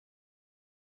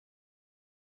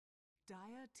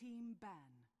Dire team ban.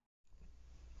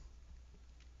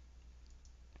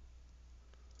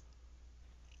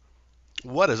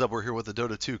 What is up? We're here with the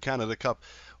Dota 2 Canada Cup.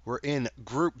 We're in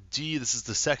Group D. This is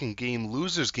the second game,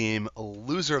 loser's game. A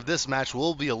loser of this match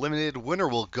will be eliminated. Winner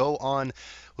will go on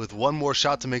with one more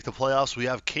shot to make the playoffs. We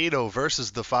have CaDo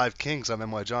versus the Five Kings. I'm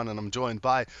NYJohn, and I'm joined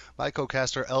by my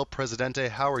co-caster, El Presidente.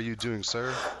 How are you doing,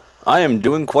 sir? I am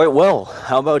doing quite well.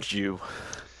 How about you?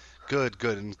 Good,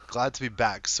 good, and glad to be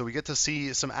back. So we get to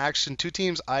see some action. Two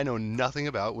teams I know nothing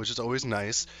about, which is always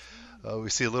nice. We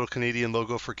see a little Canadian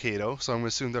logo for CaDo, so I'm going to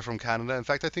assume they're from Canada. In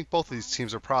fact, I think both of these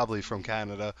teams are probably from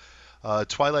Canada.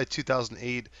 Twilight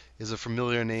 2008 is a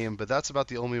familiar name, but that's about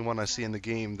the only one I see in the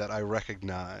game that I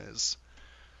recognize.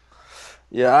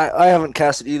 Yeah, I haven't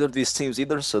casted either of these teams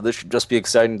either, so this should just be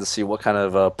exciting to see what kind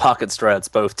of pocket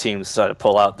strats both teams decide to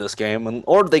pull out this game,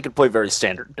 or they could play very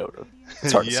standard Dota.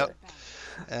 It's hard to say. Yep,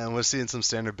 and we're seeing some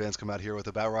standard bands come out here with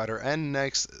the Batrider, and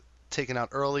next, taken out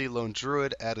early, Lone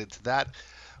Druid added to that.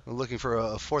 We're looking for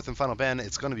a fourth and final ban.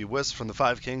 It's going to be Wisp from the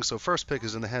Five Kings. So first pick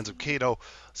is in the hands of CaDo.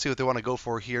 See what they want to go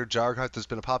for here. Jarheart has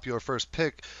been a popular first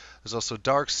pick. There's also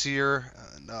Darkseer.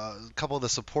 And, a couple of the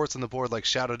supports on the board like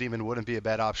Shadow Demon wouldn't be a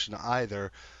bad option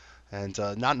either. And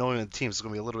not knowing the teams is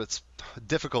going to be a little bit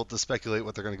difficult to speculate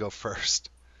what they're going to go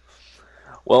first.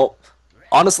 Well,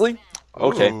 honestly,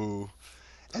 okay. Ooh.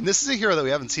 And this is a hero that we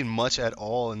haven't seen much at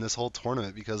all in this whole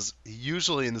tournament because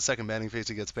usually in the second banning phase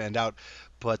he gets banned out.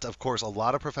 But of course, a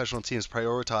lot of professional teams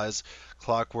prioritize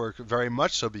Clockwork very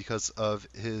much so because of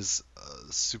his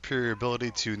superior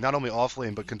ability to not only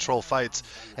offlane but control fights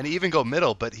and even go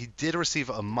middle. But he did receive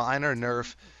a minor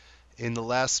nerf in the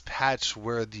last patch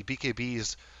where the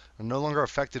BKBs are no longer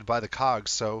affected by the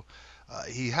cogs. So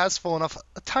he has fallen off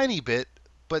a tiny bit,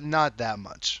 but not that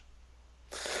much.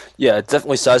 Yeah, it's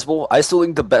definitely sizable. I still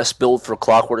think the best build for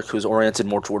Clockwork, who's oriented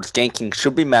more towards ganking,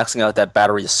 should be maxing out that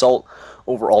Battery Assault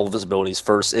over all of his abilities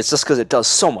first. It's just because it does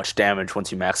so much damage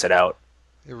once you max it out.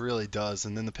 It really does.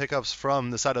 And then the pickups from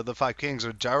the side of the Five Kings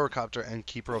are Gyrocopter and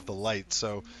Keeper of the Light.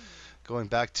 So going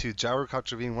back to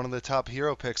Gyrocopter being one of the top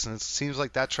hero picks, and it seems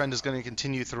like that trend is going to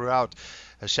continue throughout.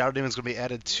 Shadow Demon is going to be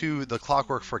added to the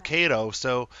Clockwork for CaDo.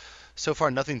 So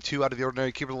far, nothing too out of the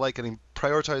ordinary. Keeper of the Light getting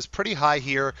prioritized pretty high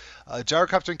here.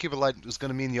 Gyrocopter and Keeper of the Light is going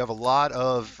to mean you have a lot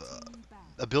of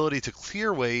ability to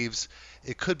clear waves.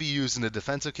 It could be used in a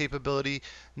defensive capability.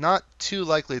 Not too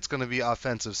likely it's going to be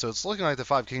offensive. So it's looking like the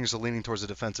Five Kings are leaning towards a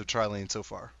defensive tri-lane so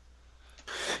far.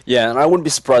 Yeah, and I wouldn't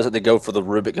be surprised if they go for the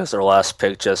Rubik as their last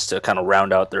pick just to kind of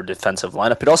round out their defensive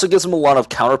lineup. It also gives them a lot of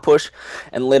counter push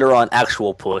and later on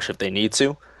actual push if they need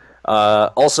to.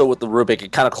 Also with the Rubik,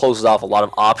 it kind of closes off a lot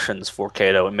of options for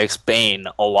CaDo. It makes Bane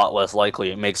a lot less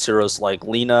likely. It makes heroes like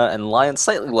Lina and Lion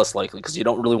slightly less likely because you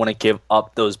don't really want to give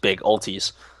up those big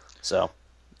ultis. So.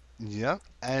 Yeah,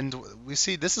 and we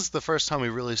see this is the first time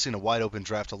we've really seen a wide open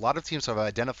draft. A lot of teams have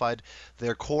identified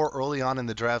their core early on in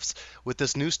the drafts. With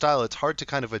this new style, it's hard to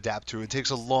kind of adapt to. It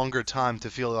takes a longer time to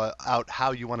feel out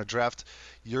how you want to draft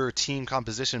your team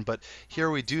composition, but here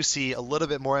we do see a little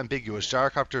bit more ambiguous.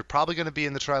 Gyrocopter probably going to be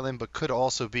in the tri-lane, but could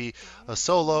also be a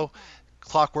solo.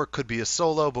 Clockwork could be a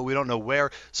solo, but we don't know where.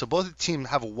 So both teams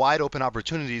have wide open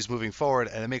opportunities moving forward,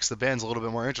 and it makes the bans a little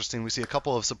bit more interesting. We see a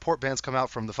couple of support bans come out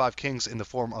from the Five Kings in the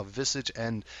form of Visage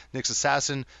and Nyx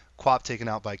Assassin. Quap taken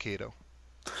out by CaDo.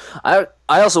 I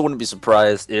also wouldn't be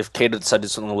surprised if CaDo decided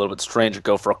something a little bit strange and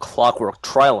go for a Clockwork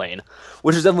tri-lane,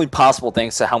 which is definitely possible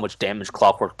thanks to how much damage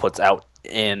Clockwork puts out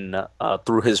in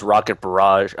through his Rocket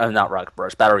Barrage, not Rocket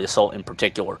Barrage, Battery Assault in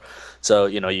particular. So,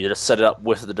 you just set it up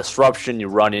with the Disruption, you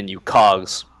run in, you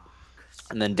cogs,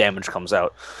 and then damage comes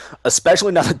out.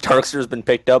 Especially now that Darkseer has been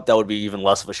picked up, that would be even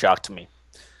less of a shock to me.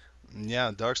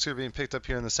 Yeah, Darkseer being picked up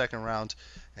here in the second round,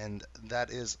 and that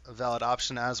is a valid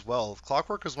option as well.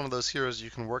 Clockwork is one of those heroes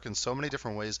you can work in so many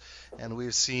different ways, and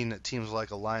we've seen teams like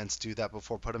Alliance do that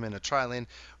before, put him in a tri-lane.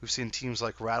 We've seen teams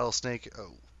like Rattlesnake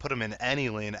put him in any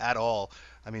lane at all.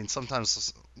 I mean,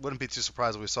 sometimes wouldn't be too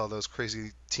surprised if we saw those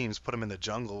crazy teams put him in the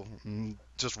jungle and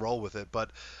just roll with it.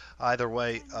 But either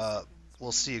way,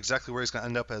 we'll see exactly where he's going to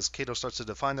end up as CaDo starts to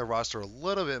define their roster a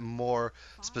little bit more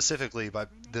specifically by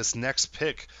this next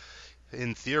pick.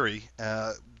 In theory,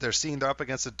 they're seeing they're up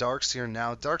against a Darkseer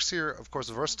now. Darkseer, of course,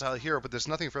 a versatile hero, but there's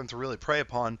nothing for him to really prey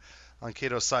upon on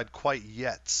CaDo's side quite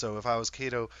yet. So if I was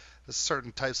CaDo, there's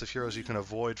certain types of heroes you can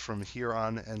avoid from here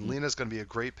on, and Lina's going to be a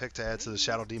great pick to add to the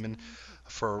Shadow Demon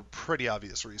for pretty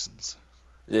obvious reasons.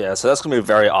 Yeah, so that's going to be a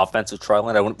very offensive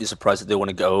tri-lane. I wouldn't be surprised if they want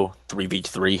to go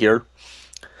 3v3 here.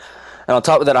 And on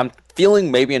top of that, I'm feeling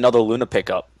maybe another Luna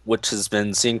pickup, which has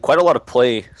been seeing quite a lot of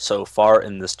play so far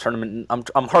in this tournament.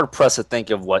 I'm hard pressed to think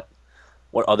of what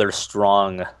what other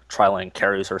strong tri-lane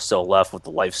carries are still left with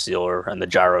the Life Stealer and the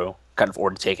Gyro kind of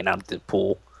already taken out of the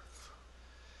pool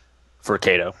for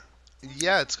CaDo.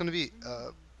 Yeah, it's going to be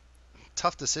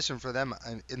tough decision for them.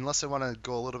 Unless they want to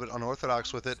go a little bit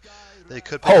unorthodox with it, they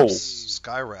could pick up Oh,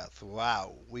 Skywrath.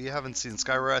 Wow, we haven't seen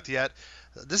Skywrath yet.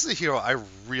 This is a hero I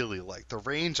really like. The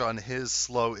range on his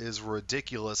slow is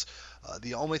ridiculous.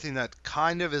 The only thing that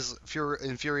kind of is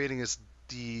infuriating is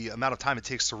the amount of time it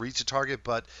takes to reach a target,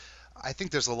 but I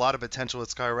think there's a lot of potential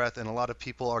with Skywrath, and a lot of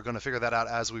people are going to figure that out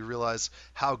as we realize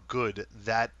how good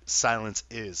that silence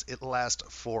is. It lasts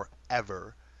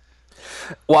forever.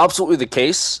 well, absolutely the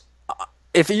case.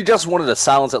 If you just wanted a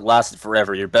silence that lasted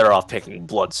forever, you're better off picking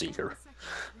Bloodseeker.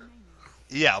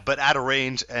 Yeah, but at a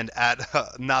range and at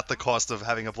not the cost of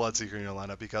having a Bloodseeker in your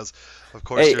lineup because, of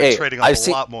course, Hey, you're hey, trading up I a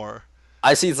see. lot more.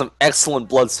 I see some excellent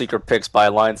Bloodseeker picks by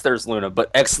Alliance. There's Luna,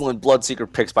 but excellent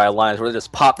Bloodseeker picks by Alliance where they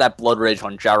just pop that Blood Rage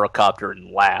on Gyrocopter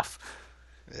and laugh.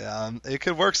 Yeah, it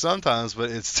could work sometimes, but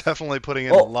it's definitely putting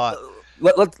in a Well, lot.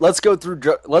 let's go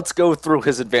through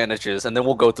his advantages, and then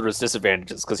we'll go through his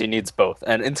disadvantages because he needs both.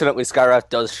 And incidentally, Skywrath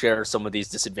does share some of these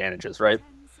disadvantages, right?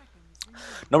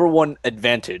 Number one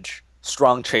advantage: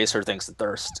 strong chaser thanks to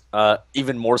thirst.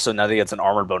 Even more so now that he gets an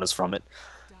armor bonus from it.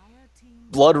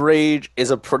 Blood Rage is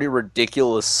a pretty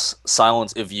ridiculous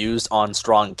silence if used on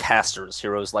strong casters.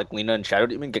 Heroes like Lina and Shadow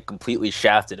Demon get completely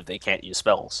shafted if they can't use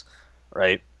spells,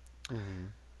 right?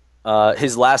 Mhm.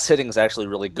 His last hitting is actually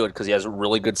really good because he has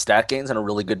really good stat gains and a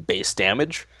really good base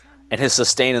damage, and his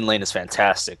sustain in lane is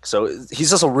fantastic. So he's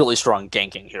just a really strong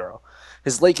ganking hero.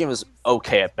 His late game is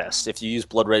okay at best. If you use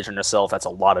Blood Rage on yourself, that's a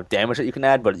lot of damage that you can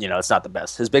add, but it's not the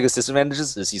best. His biggest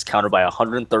disadvantages is he's countered by a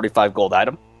 135 gold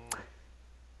item,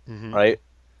 Mhm. right?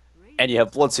 And you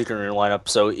have Bloodseeker in your lineup,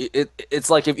 so it's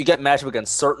like if you get matchup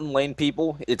against certain lane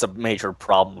people, it's a major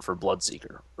problem for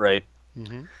Bloodseeker, right?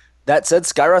 Mhm. That said,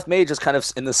 Skywrath Mage is kind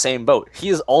of in the same boat. He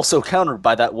is also countered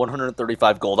by that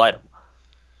 135 gold item.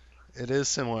 It is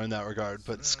similar in that regard,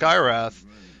 but Skywrath,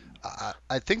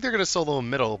 I think they're going to solo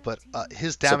middle, but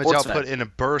his damage Support Sven. output in a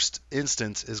burst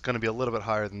instance is going to be a little bit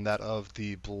higher than that of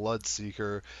the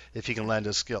Bloodseeker if he can land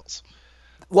his skills.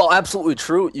 Well, absolutely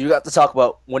true. You got to talk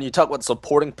about when you talk about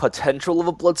supporting potential of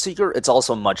a Bloodseeker, it's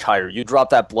also much higher. You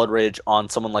drop that Blood Rage on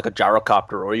someone like a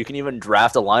Gyrocopter, or you can even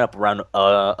draft a lineup around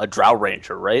a Drow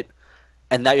Ranger, right?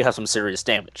 And now you have some serious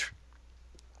damage.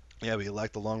 Yeah, we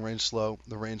like the long range slow,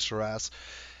 the range harass,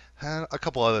 and a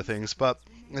couple other things, but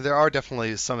there are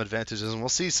definitely some advantages, and we'll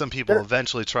see some people There,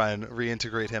 eventually try and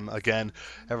reintegrate him again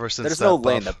ever since there's no that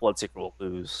lane buff. that Bloodseeker will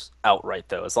lose outright,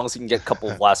 though. As long as he can get a couple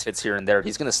of last hits here and there,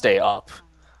 he's going to stay up,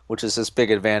 which is his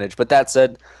big advantage. But that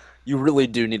said, you really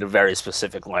do need a very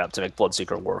specific lineup to make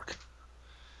Bloodseeker work.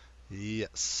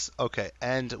 Yes. Okay.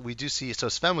 And we do see. So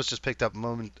Sven was just picked up a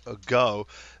moment ago.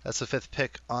 That's the fifth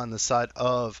pick on the side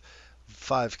of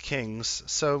Five Kings.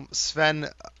 So Sven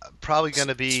probably going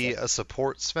to be a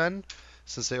support Sven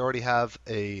since they already have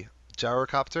a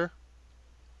gyrocopter.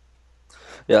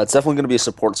 Yeah, it's definitely going to be a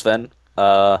support Sven.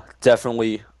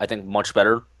 Definitely, I think much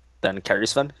better than carry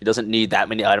Sven. He doesn't need that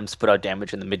many items to put out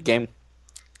damage in the mid game.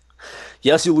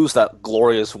 Yes, you lose that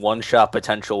glorious one-shot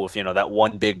potential with that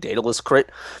one big dataless crit,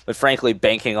 but frankly,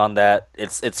 banking on that,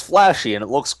 it's flashy and it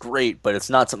looks great, but it's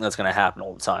not something that's going to happen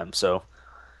all the time. So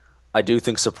I do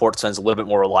think support Sven's a little bit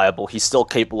more reliable. He's still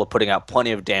capable of putting out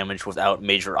plenty of damage without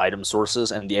major item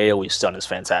sources, and the AoE stun is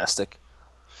fantastic.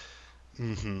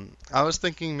 I was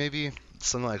thinking maybe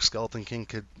something like Skeleton King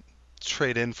could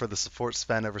trade in for the support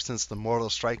Sven ever since the Mortal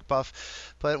Strike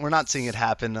buff, but we're not seeing it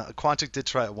happen. Quantic did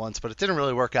try it once, but it didn't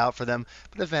really work out for them.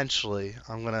 But eventually,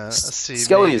 I'm gonna see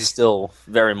Skelly is maybe. still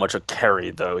very much a carry,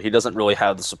 though. He doesn't really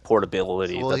have the support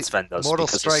ability Well, that Sven does Mortal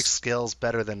because Strike his scales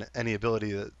better than any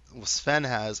ability that Sven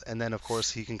has, and then of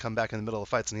course he can come back in the middle of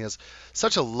fights, and he has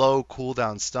such a low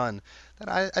cooldown stun that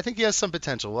I think he has some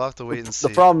potential. We'll have to wait and the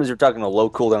see. problem is you're talking a low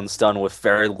cooldown stun with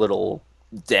very little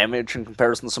damage in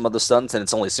comparison to some other stuns, and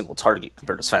it's only a single target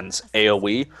compared to Sven's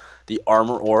AoE. The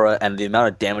armor aura and the amount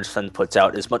of damage Sven puts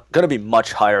out is going to be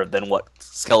much higher than what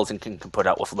Skeleton King can put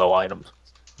out with low items.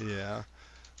 Yeah.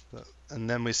 And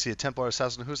then we see a Templar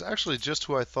Assassin who's actually just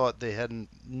who I thought they hadn't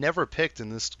never picked in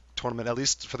this tournament, at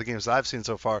least for the games I've seen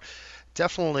so far.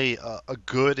 Definitely a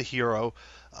good hero.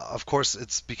 Of course,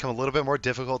 it's become a little bit more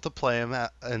difficult to play him,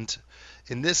 and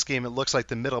in this game, it looks like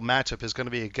the middle matchup is going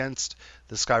to be against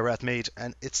the Skywrath Mage,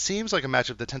 and it seems like a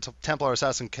matchup that Templar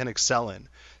Assassin can excel in.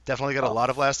 Definitely got a Oh, lot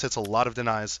of last hits, a lot of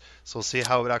denies, so we'll see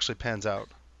how it actually pans out.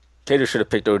 CaDo should have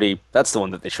picked OD. That's the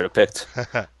one that they should have picked.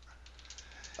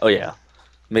 Oh yeah,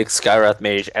 makes Skywrath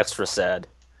Mage extra sad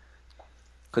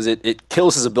because it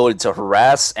kills his ability to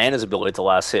harass and his ability to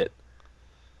last hit.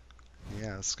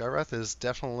 Yeah, Skywrath is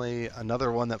definitely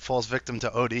another one that falls victim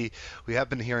to OD. We have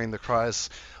been hearing the cries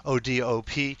OD OP,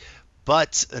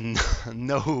 but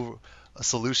no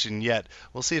solution yet.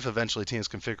 We'll see if eventually teams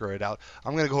can figure it out.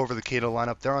 I'm going to go over the CaDo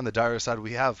lineup. There on the dire side,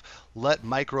 we have Let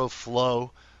Micro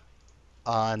Flow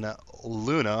on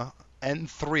Luna,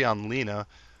 N3 on Lena,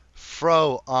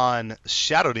 Fro on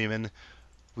Shadow Demon.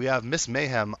 We have Miss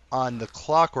Mayhem on the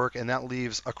Clockwork, and that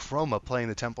leaves Akroma playing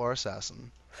the Templar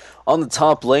Assassin. On the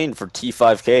top lane for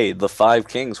T5K, the Five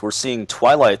Kings, we're seeing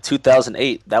Twilight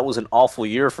 2008. That was an awful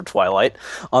year for Twilight.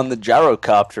 On the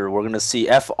Gyrocopter, we're going to see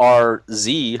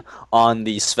FRZ on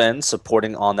the Sven,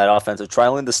 supporting on that offensive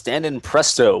tri-lane. The stand-in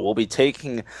Presto will be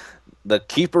taking the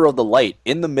Keeper of the Light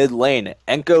in the mid lane.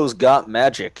 Enko's got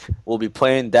magic. Will be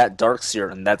playing that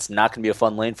Darkseer, and that's not going to be a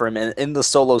fun lane for him. And in the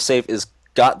solo safe is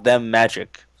Got Them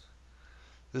Magic.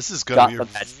 This is going to Got be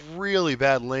Them Magic. a really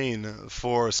bad lane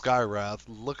for Skywrath.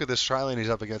 Look at this tri lane he's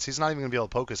up against. He's not even going to be able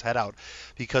to poke his head out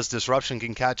because Disruption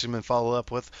can catch him and follow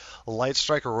up with Light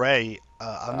Strike Array.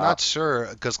 I'm Uh, not sure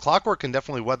because Clockwork can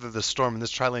definitely weather the storm in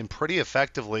this tri lane pretty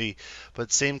effectively,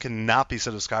 but same cannot be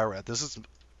said of Skywrath. This is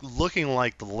looking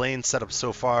like the lane setup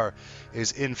so far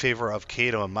is in favor of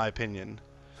CaDo, in my opinion.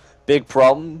 Big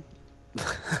problem.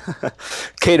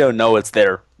 CaDo know it's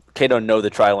there. CaDo know the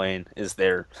tri lane is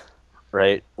there,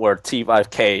 right? Where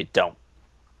T5K don't.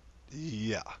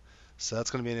 Yeah, so that's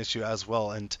going to be an issue as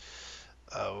well, and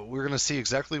we're going to see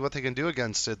exactly what they can do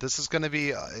against it. This is going to be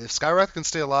if Skywrath can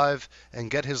stay alive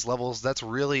and get his levels, that's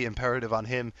really imperative on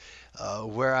him.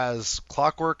 Whereas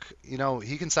Clockwork,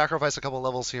 he can sacrifice a couple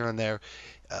levels here and there.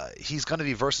 He's going to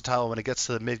be versatile when it gets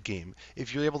to the mid game.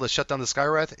 If you're able to shut down the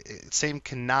Skywrath, same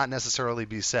cannot necessarily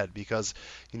be said because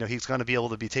he's going to be able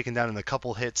to be taken down in a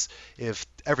couple hits if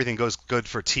everything goes good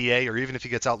for TA, or even if he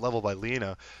gets out leveled by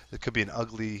Lena, it could be an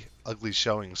ugly, ugly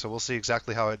showing. So we'll see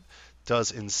exactly how it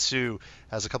does ensue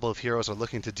as a couple of heroes are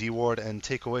looking to deward and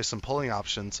take away some pulling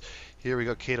options. Here we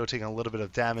go, CaDo taking a little bit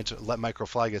of damage. Let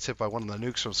Microfly gets hit by one of the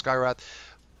nukes from Skywrath.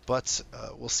 But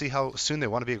we'll see how soon they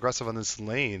want to be aggressive on this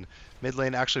lane. Mid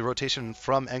lane, actually, rotation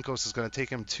from Enkos is going to take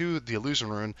him to the Illusion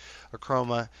Rune.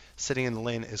 Akroma sitting in the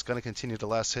lane is going to continue to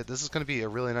last hit. This is going to be a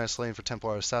really nice lane for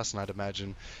Templar Assassin, I'd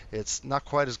imagine. It's not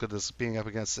quite as good as being up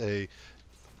against a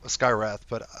Skywrath,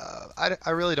 but I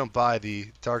really don't buy the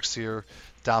Darkseer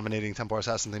dominating Templar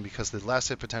Assassin thing because the last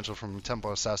hit potential from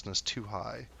Templar Assassin is too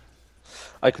high.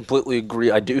 I completely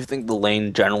agree. I do think the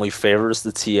lane generally favors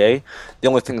the TA. The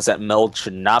only thing is that meld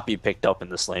should not be picked up in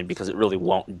this lane because it really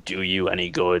won't do you any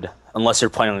good unless you're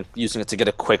planning on using it to get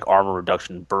a quick armor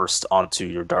reduction burst onto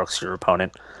your Darkseer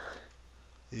opponent.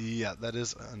 Yeah, that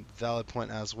is a valid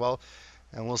point as well.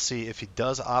 And we'll see if he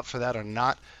does opt for that or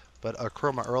not. But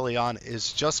Akroma early on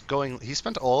is just going. He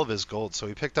spent all of his gold, so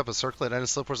he picked up a circlet and a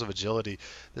slippers of agility.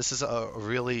 This is a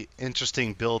really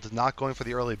interesting build, not going for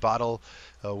the early bottle,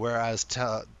 whereas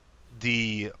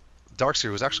the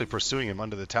Darkseer was actually pursuing him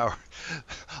under the tower.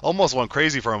 Almost went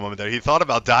crazy for a moment there. He thought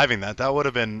about diving that. That would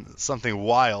have been something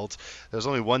wild. There's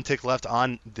only one tick left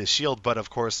on the shield, but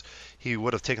of course he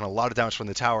would have taken a lot of damage from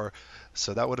the tower.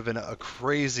 So that would have been a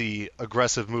crazy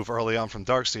aggressive move early on from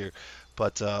Darkseer.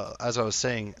 But as I was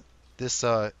saying, this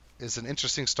is an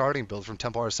interesting starting build from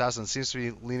Templar Assassin. It seems to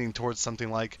be leaning towards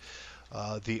something like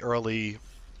the early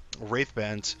Wraith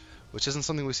Band, which isn't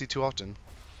something we see too often.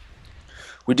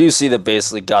 We do see that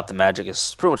basically Got the Magic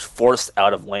is pretty much forced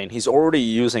out of lane. He's already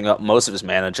using up most of his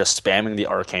mana just spamming the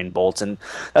Arcane Bolts, and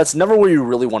that's never where you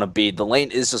really want to be. The lane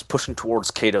is just pushing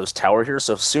towards CaDo's tower here,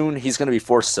 so soon he's going to be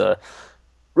forced to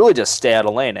really just stay out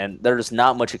of lane, and there's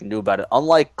not much you can do about it.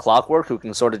 Unlike Clockwork, who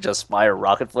can sort of just fire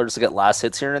rocket flares to get last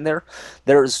hits here and there,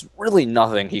 there's really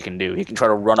nothing he can do. He can try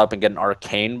to run up and get an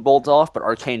Arcane Bolt off, but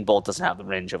Arcane Bolt doesn't have the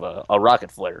range of a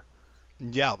rocket flare.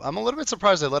 Yeah, I'm a little bit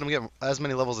surprised they let him get as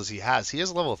many levels as he has. He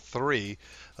is level 3.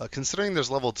 Considering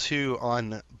there's level 2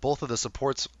 on both of the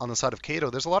supports on the side of CaDo,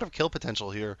 there's a lot of kill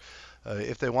potential here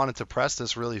if they wanted to press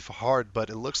this really hard, but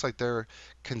it looks like they're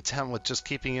content with just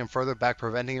keeping him further back,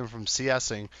 preventing him from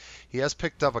CSing. He has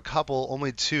picked up a couple,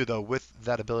 only 2 though, with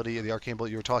that ability, the Arcane Bolt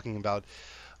you were talking about.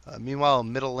 Meanwhile,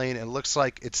 middle lane, it looks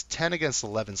like it's 10 against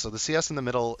 11, so the CS in the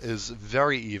middle is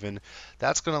very even.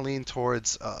 That's going to lean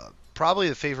towards probably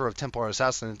the favor of Templar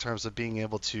Assassin in terms of being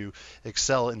able to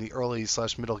excel in the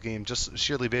early/middle game, just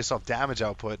sheerly based off damage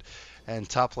output. And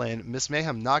top lane, Miss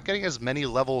Mayhem not getting as many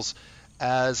levels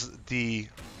as the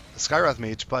Skywrath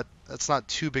Mage, but that's not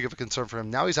too big of a concern for him.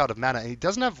 Now he's out of mana, and he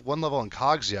doesn't have 1 level in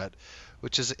Cogs yet,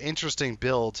 which is an interesting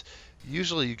build.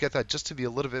 Usually you get that just to be a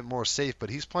little bit more safe, but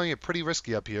he's playing it pretty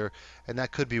risky up here, and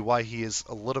that could be why he is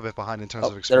a little bit behind in terms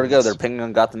of There we experience. go. They're pinging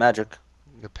on Got the Magic.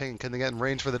 Can they get in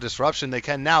range for the disruption? They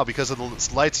can now because of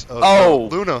the lights of Oh,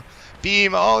 Luna.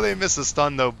 Beam. Oh, they missed the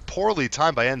stun, though. Poorly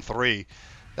timed by N3.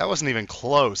 That wasn't even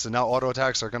close. And now auto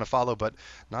attacks are going to follow, but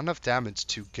not enough damage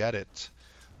to get it.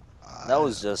 that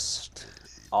was just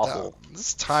awful.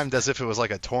 This timed as if it was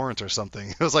like a torrent or something.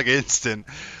 It was like instant.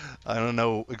 I don't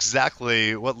know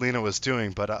exactly what Lena was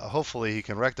doing, but hopefully he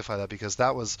can rectify that because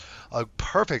that was a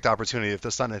perfect opportunity. If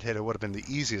the stun had hit, it would have been the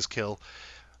easiest kill.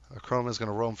 Chroma is going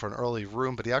to roam for an early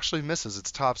rune, but he actually misses.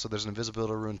 It's top, so there's an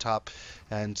invisibility rune top,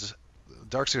 and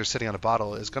Darkseer sitting on a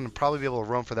bottle is going to probably be able to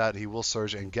roam for that. He will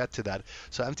surge and get to that.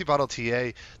 So empty bottle TA.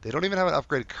 They don't even have an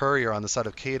upgrade courier on the side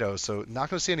of CaDo, so not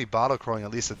going to see any bottle crowing,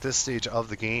 at least at this stage of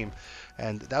the game.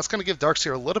 And that's going to give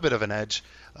Darkseer a little bit of an edge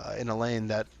in a lane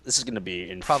that This is going to be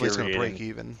infuriating. probably is going to break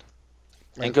even.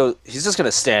 And he's just going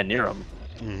to stand near him.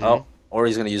 Mm-hmm. Oh, or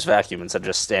he's going to use vacuum instead of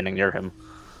just standing near him.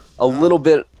 A little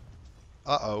bit.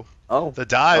 Uh-oh. Oh. The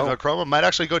dive. Oh. Chroma might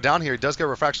actually go down here. He does get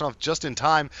refraction off just in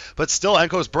time, but still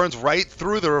Enkos burns right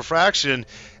through the refraction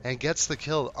and gets the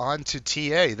kill onto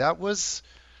TA. That was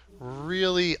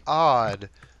really odd.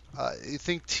 You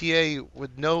think TA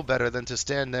would know better than to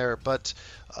stand there, but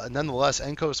nonetheless,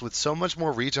 Enkos with so much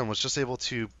more regen was just able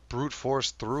to brute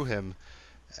force through him.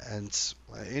 And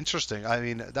interesting. I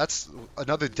mean, that's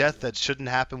another death that shouldn't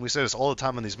happen. We say this all the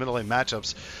time on these middle lane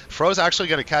matchups. Fro's actually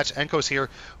going to catch Enkos here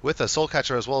with a Soul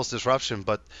Catcher as well as Disruption,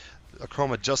 but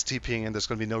Chroma just TPing and there's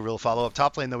going to be no real follow-up.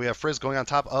 Top lane, though, we have Frizz going on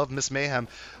top of Miss Mayhem.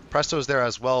 Presto's there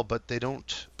as well, but they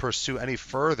don't pursue any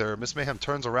further. Miss Mayhem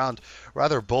turns around.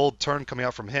 Rather bold turn coming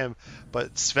out from him,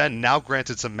 but Sven now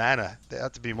granted some mana. They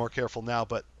have to be more careful now,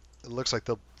 but it looks like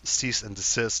they'll cease and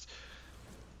desist.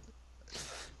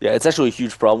 Yeah, it's actually a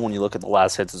huge problem when you look at the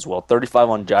last hits as well.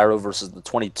 35 on Gyro versus the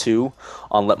 22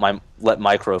 on Let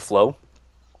Micro Flow.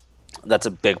 That's a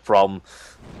big problem.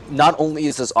 Not only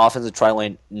is this offensive tri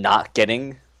lane not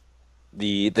getting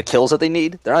the kills that they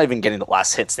need, they're not even getting the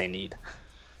last hits they need.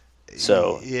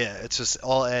 So yeah, it's just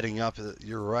all adding up.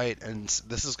 You're right, and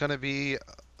this is going to be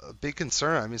a big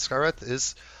concern. I mean, Skywrath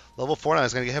is level 4 now.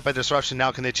 He's going to get hit by Disruption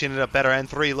now. Can they chain it up better?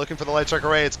 N3 looking for the Light Strike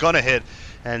Array. It's going to hit.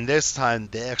 And this time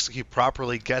they execute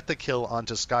properly, get the kill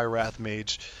onto Skywrath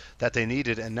Mage that they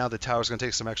needed. And now the tower's going to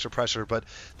take some extra pressure. But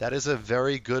that is a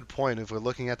very good point. If we're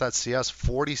looking at that CS,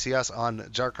 40 CS on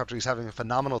Gyrocopter. He's having a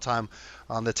phenomenal time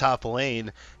on the top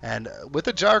lane. And with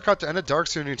a Gyrocopter and a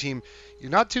Darkseer in your team, you're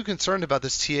not too concerned about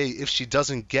this TA if she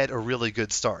doesn't get a really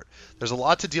good start. There's a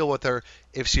lot to deal with her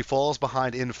if she falls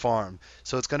behind in farm.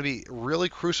 So it's going to be really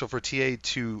crucial for TA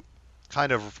to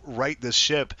kind of right this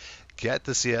ship, get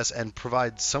the CS, and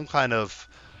provide some kind of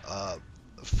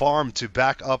farm to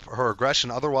back up her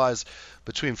aggression. Otherwise,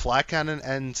 between Flat Cannon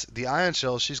and the Ion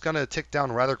Shell, she's going to tick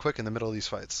down rather quick in the middle of these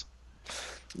fights.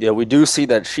 yeah, we do see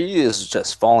that she is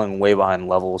just falling way behind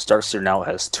levels. Darkseer now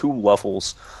has 2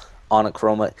 levels on a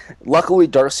Chroma. Luckily,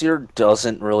 Darkseer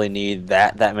doesn't really need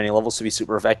that many levels to be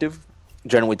super effective.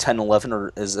 Generally, 10,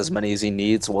 11 is as many as he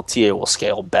needs. Well, TA will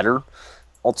scale better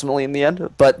ultimately in the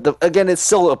end. But again, it's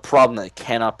still a problem that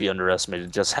cannot be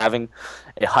underestimated. Just having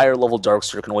a higher level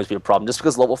Darkseer can always be a problem. Just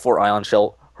because level 4 Ion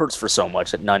Shell hurts for so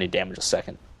much at 90 damage a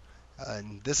second.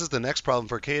 And this is the next problem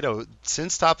for CaDo.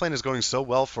 Since top lane is going so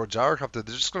well for Gyrocopter,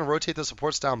 they're just going to rotate the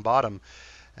supports down bottom.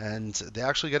 And they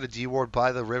actually get a D-ward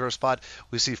by the river spot.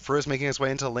 We see Frizz making his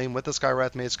way into the lane with the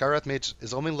Skywrath Mage. Skywrath Mage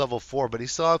is only level 4, but he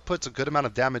still outputs a good amount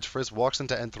of damage. Frizz walks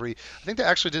into N3. I think they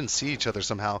actually didn't see each other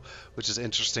somehow, which is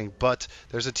interesting. But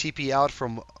there's a TP out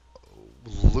from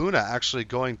Luna actually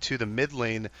going to the mid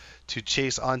lane to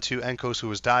chase onto Enkos, who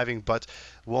was diving, but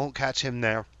won't catch him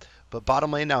there. But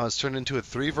bottom lane now has turned into a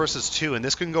 3 versus 2, and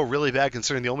this can go really bad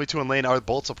considering the only 2 in lane are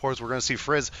bolt supports. We're going to see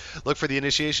Frizz look for the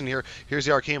initiation here. Here's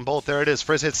the Arcane Bolt. There it is.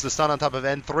 Frizz hits the stun on top of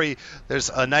N3. There's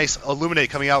a nice Illuminate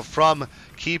coming out from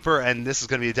Keeper, and this is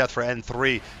going to be a death for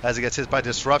N3 as he gets hit by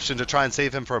Disruption to try and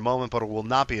save him for a moment, but it will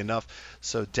not be enough.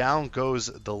 So down goes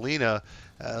the Lina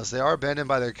as they are abandoned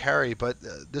by their carry, but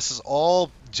this is all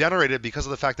generated because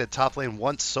of the fact that top lane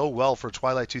went so well for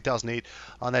Twilight 2008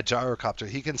 on that Gyrocopter.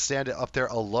 He can stand it up there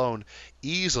alone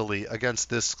easily against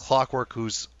this Clockwork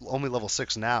who's only level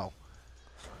 6 now.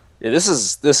 Yeah, this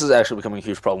is actually becoming a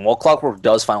huge problem. Well, Clockwork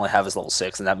does finally have his level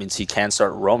 6, and that means he can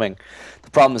start roaming.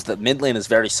 The problem is that mid lane is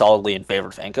very solidly in favor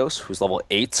of Enkos, who's level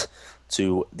 8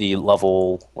 to the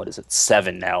level,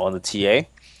 7 now on the TA.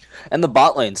 And the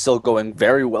bot lane still going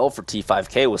very well for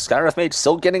T5K, with Skywrath Mage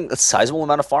still getting a sizable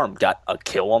amount of farm. Got a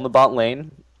kill on the bot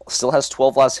lane, still has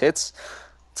 12 last hits.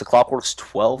 It's a Clockwork's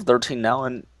 12, 13 now,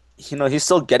 and he's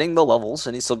still getting the levels,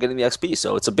 and he's still getting the XP,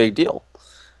 so it's a big deal.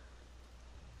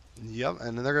 Yep,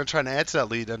 and then they're going to try and add to that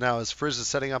lead. And now as Frizz is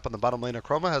setting up on the bottom lane,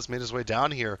 Chroma has made his way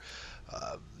down here.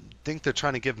 think they're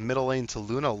trying to give middle lane to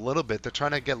Luna a little bit. They're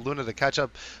trying to get Luna to catch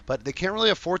up, but they can't really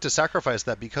afford to sacrifice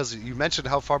that because you mentioned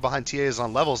how far behind TA is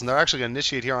on levels, and they're actually going to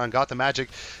initiate here on Got the Magic.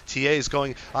 TA is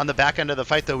going on the back end of the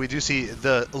fight, though. We do see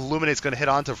the Illuminate's going to hit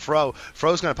onto Fro.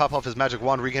 Fro's going to pop off his Magic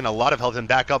Wand, regain a lot of health, and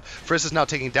back up. Frizz is now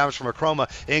taking damage from Akroma.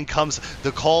 In comes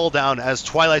the call down as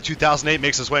Twilight 2008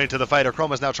 makes his way into the fight.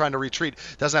 Akroma's now trying to retreat.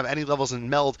 Doesn't have any levels in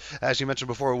Meld. As you mentioned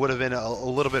before, it would have been a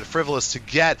little bit frivolous to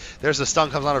get. There's the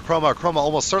stun comes on Akroma. Akroma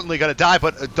almost certainly going to die,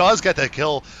 but does get the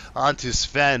kill onto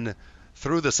Sven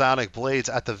through the Sonic Blades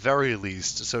at the very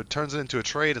least. So it turns it into a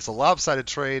trade. It's a lopsided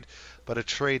trade, but a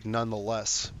trade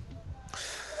nonetheless.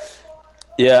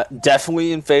 Yeah,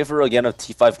 definitely in favor, again, of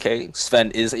T5K.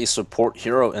 Sven is a support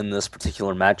hero in this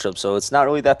particular matchup, so it's not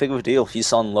really that big of a deal.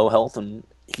 He's on low health, and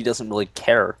he doesn't really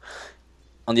care.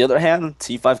 On the other hand,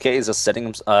 T5K is just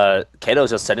setting CaDo is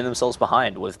just setting themselves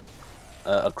behind with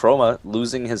Akroma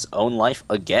losing his own life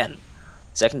again.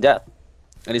 Second death.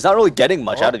 And he's not really getting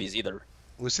much out of these either.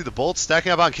 We see the bolt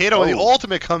stacking up on CaDo, and the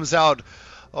ultimate comes out.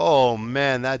 Oh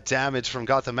man, that damage from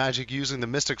Got the Magic using the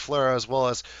Mystic Flare as well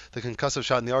as the concussive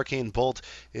shot and the Arcane Bolt,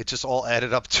 it just all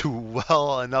added up to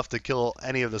well enough to kill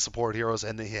any of the support heroes,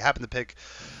 and he happened to pick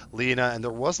Lina, and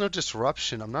there was no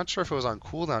disruption. I'm not sure if it was on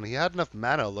cooldown. He had enough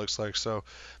mana, it looks like, so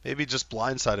maybe just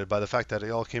blindsided by the fact that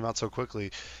it all came out so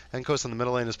quickly. Enkos in the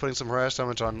middle lane is putting some harass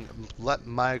damage on Let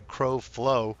My Crow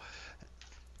Flow.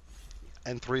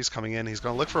 N3's coming in. He's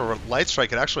going to look for a light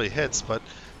strike. It actually hits, but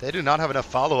they do not have enough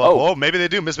follow-up. Oh, maybe they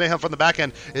do. Miss Mayhem from the back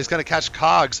end is going to catch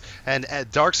Cogs, and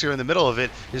Darkseer in the middle of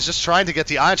it is just trying to get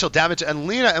the Ion Shell damage and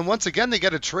Lina, and once again they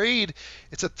get a trade.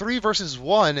 It's a 3 versus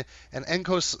 1, and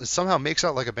Enkos somehow makes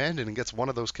out like a bandit and gets one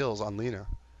of those kills on Lina.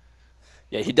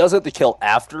 Yeah, he does get the kill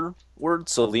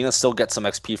afterwards, so Lina still gets some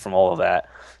XP from all of that.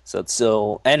 So it's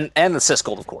still and the assist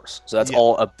gold, of course. So that's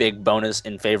all a big bonus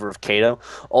in favor of CaDo.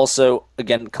 Also,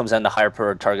 again, it comes down to higher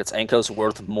power targets. Enkos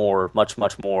worth more, much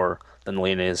more than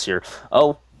Lina is here.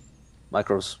 Oh,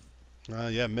 micros.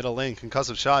 Yeah, middle lane,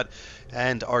 concussive shot,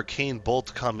 and Arcane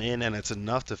Bolt come in, and it's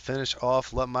enough to finish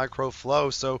off Let My Crow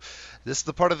Flow. So this is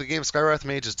the part of the game Skywrath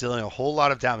Mage is dealing a whole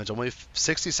lot of damage. Only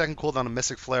 60-second cooldown of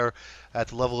Mystic Flare at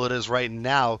the level it is right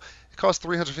now. It costs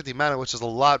 350 mana, which is a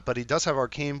lot, but he does have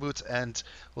Arcane Boots, and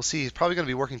we'll see. He's probably going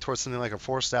to be working towards something like a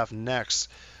Force Staff next,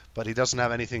 but he doesn't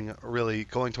have anything really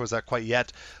going towards that quite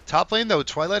yet. Top lane, though,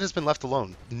 Twilight has been left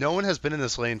alone. No one has been in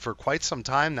this lane for quite some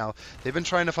time now. They've been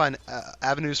trying to find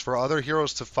avenues for other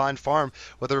heroes to find farm,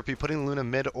 whether it be putting Luna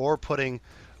mid or putting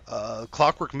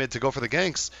Clockwork mid to go for the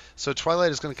ganks. So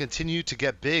Twilight is going to continue to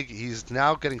get big. He's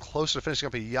now getting closer to finishing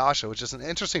up a Yasha, which is an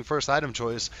interesting first item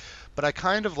choice. But I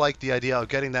kind of like the idea of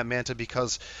getting that Manta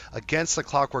because against the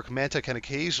Clockwork, Manta can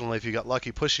occasionally, if you get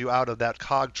lucky, push you out of that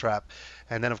cog trap.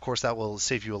 And then, of course, that will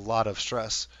save you a lot of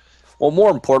stress. Well,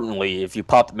 more importantly, if you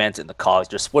pop the Manta in the cogs,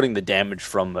 you're splitting the damage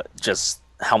from just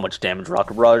how much damage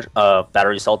Rocket Barrage,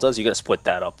 Battery Assault does. You got to split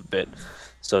that up a bit.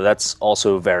 So that's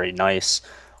also very nice.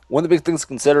 One of the big things to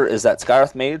consider is that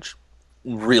Skywrath Mage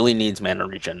really needs mana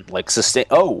regen. Like, sustain...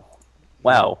 Oh!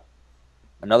 Wow.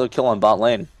 Another kill on bot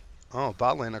lane. Oh,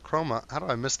 bot lane, Akroma. How did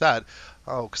I miss that?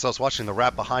 Oh, because I was watching the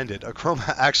wrap behind it.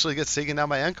 Akroma actually gets taken down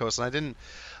by Enkos, and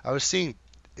I was seeing...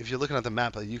 If you're looking at the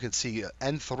map, you can see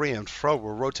N3 and Fro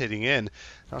were rotating in.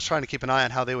 I was trying to keep an eye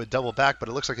on how they would double back, but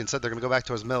it looks like instead they're going to go back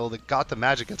to his middle. They got the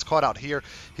magic, gets caught out here.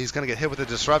 He's going to get hit with a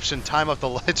disruption, time up the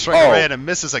light strike array, and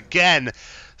misses again.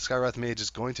 Skywrath Mage is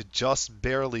going to just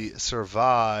barely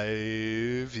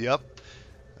survive. Yep.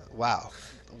 Wow.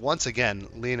 Once again,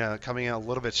 Lina coming in a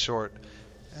little bit short.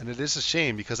 And it is a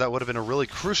shame because that would have been a really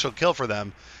crucial kill for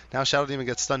them. Now Shadow Demon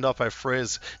gets stunned off by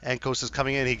Frizz. Enkos is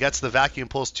coming in. He gets the vacuum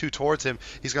pulse 2 towards him.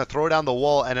 He's going to throw down the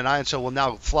wall, and an Ion Shell will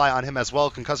now fly on him as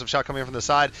well. Concussive shot coming in from the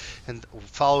side, and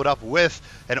followed up with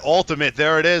an ultimate.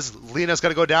 There it is. Lina's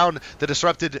going to go down. The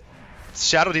disrupted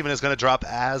Shadow Demon is going to drop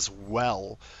as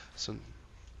well. So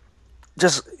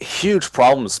just huge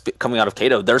problems coming out of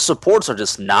CaDo. Their supports are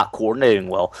just not coordinating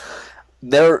well.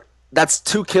 That's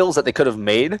 2 kills that they could have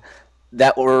made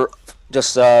that were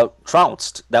just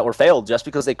trounced, that were failed just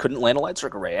because they couldn't land a light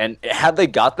strike array. And had they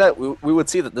got that, we would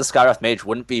see that this Skywrath Mage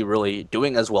wouldn't be really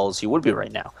doing as well as he would be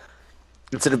right now.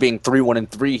 Instead of being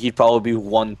 3-1-3, he'd probably be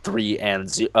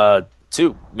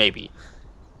 1-3-2, maybe.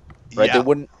 Right? Yeah. They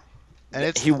wouldn't.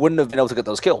 And he wouldn't have been able to get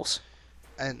those kills.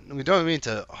 And we don't mean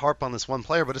to harp on this one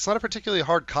player, but it's not a particularly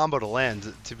hard combo to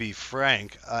land, to be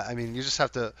frank. I mean, you just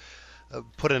have to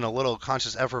put in a little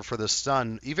conscious effort for the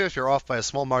stun. Even if you're off by a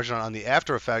small margin on the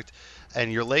after effect,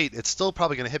 and you're late, it's still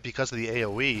probably going to hit because of the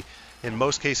AoE. In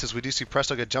most cases, we do see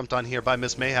Presto get jumped on here by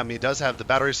Miss Mayhem. He does have the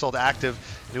battery assault active,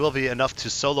 and it will be enough to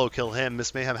solo kill him.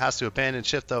 Miss Mayhem has to abandon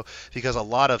shift, though, because a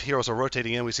lot of heroes are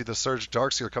rotating in. We see the Surge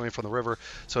Darkseer coming from the river,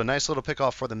 so a nice little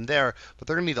pick-off for them there, but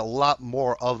they're going to need a lot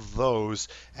more of those.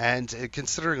 And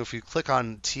considering if you click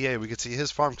on TA, we can see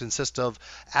his farm consists of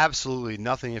absolutely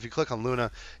nothing. If you click on Luna,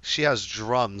 she has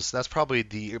drums. That's probably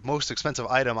the most expensive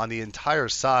item on the entire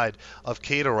side of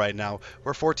CaDo right now.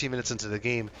 We're 14 minutes into the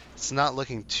game. It's not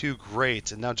looking too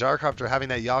great. And now Gyrocopter, having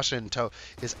that Yasha in tow,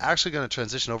 is actually going to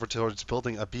transition over towards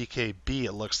building a BKB,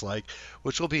 it looks like,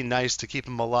 which will be nice to keep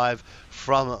him alive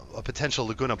from a potential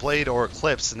Laguna Blade or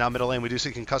Eclipse. And now middle lane, we do see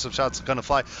concussive shots going to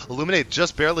fly. Illuminate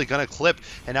just barely going to clip,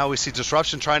 and now we see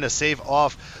Disruption trying to save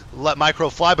off, let Micro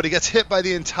fly, but he gets hit by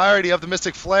the entirety of the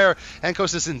Mystic Flare.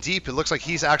 Enkos is in deep. It looks like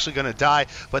he's actually going to die,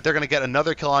 but they're going to get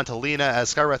another kill onto Lina,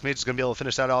 as Skywrath Mage is going to be able to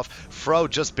finish that off. Fro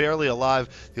just barely alive.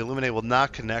 The Illuminate will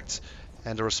not connect,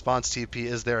 and a response TP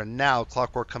is there. And now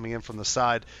Clockwork coming in from the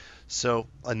side. So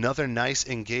another nice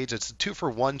engage. It's a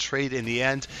 2-for-1 trade in the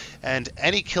end, and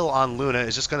any kill on Luna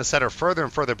is just going to set her further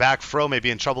and further back. Fro may be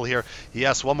in trouble here.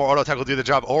 Yes, one more auto attack will do the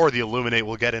job, or the Illuminate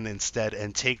will get in instead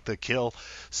and take the kill.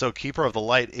 So Keeper of the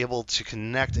Light able to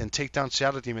connect and take down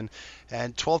Shadow Demon,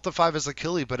 and 12-5 is a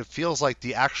killie, but it feels like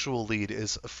the actual lead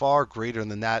is far greater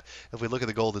than that. If we look at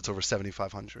the gold, it's over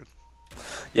 7,500.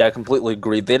 Yeah, I completely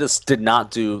agree. They just did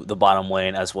not do the bottom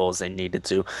lane as well as they needed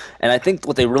to. And I think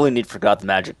what they really need for God the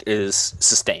Magic is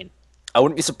sustain. I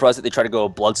wouldn't be surprised if they try to go a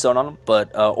Bloodstone on him,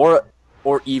 but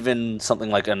or even something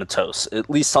like an Atos. At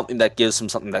least something that gives him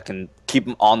something that can keep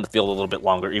him on the field a little bit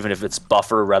longer, even if it's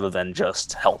buffer rather than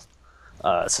just health,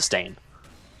 sustain,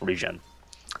 regen.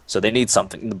 So they need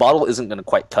something. The bottle isn't going to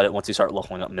quite cut it once you start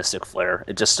leveling up Mystic Flare.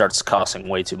 It just starts costing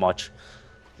way too much.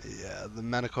 Yeah, the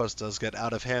mana cost does get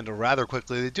out of hand rather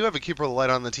quickly. They do have a Keeper of the Light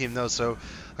on the team, though, so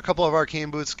a couple of Arcane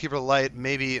Boots, Keeper of the Light,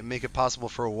 maybe make it possible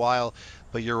for a while,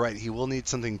 but you're right, he will need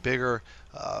something bigger.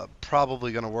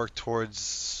 Probably going to work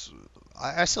towards...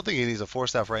 I still think he needs a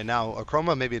Force Staff right now.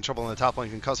 Chroma may be in trouble in the top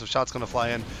lane. Concussive shot's going to fly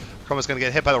in. Chroma's going to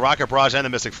get hit by the Rocket Barrage and the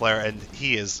Mystic Flare, and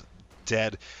he is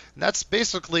dead. And that's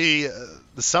basically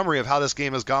the summary of how this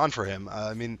game has gone for him.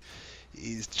 I mean...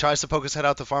 He tries to poke his head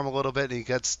out the farm a little bit, and he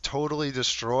gets totally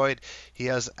destroyed. He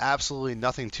has absolutely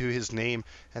nothing to his name,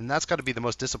 and that's got to be the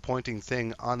most disappointing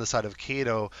thing on the side of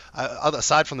CaDo,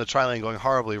 aside from the tri-lane going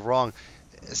horribly wrong,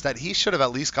 is that he should have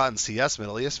at least gotten CS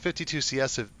middle. He has 52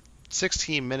 CS of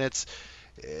 16 minutes.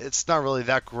 It's not really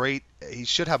that great. He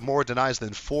should have more denies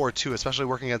than 4, too, especially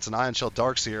working against an Ion Shell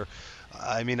Darkseer.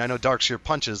 I mean, I know Darkseer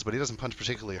punches, but he doesn't punch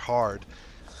particularly hard.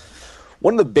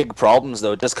 One of the big problems,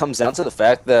 though, just comes down to the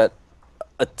fact that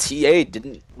a TA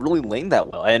didn't really lane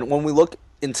that well. And when we look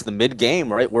into the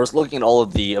mid-game, right, we're looking at all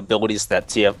of the abilities that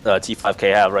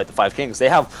T5K have, right, the 5 Kings. They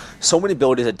have so many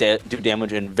abilities that do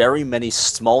damage in very many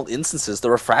small instances.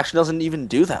 The Refraction doesn't even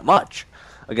do that much.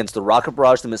 Against the Rocket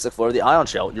Barrage, the Mystic Flare, the Ion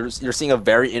Shell, you're seeing a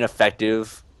very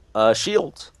ineffective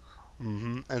shield.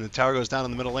 And the tower goes down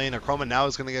in the middle lane. Chroma now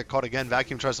is going to get caught again.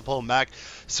 Vacuum tries to pull him back.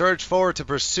 Surge forward to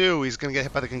pursue. He's going to get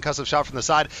hit by the concussive shot from the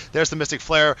side. There's the Mystic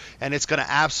Flare, and it's going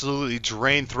to absolutely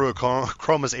drain through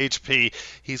Chroma's HP.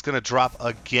 He's going to drop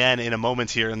again in a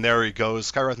moment here, and there he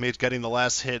goes. Skywrath Mage getting the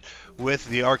last hit with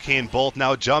the Arcane Bolt.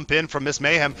 Now jump in from Miss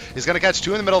Mayhem. He's going to catch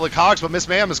 2 in the middle of the cogs, but Miss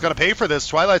Mayhem is going to pay for this.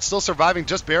 Twilight's still surviving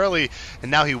just barely,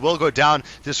 and now he will go down.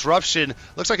 Disruption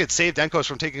looks like it saved Enkos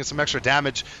from taking some extra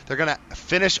damage. They're going to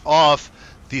finish off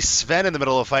the Sven in the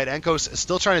middle of the fight. Enkos is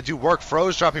still trying to do work.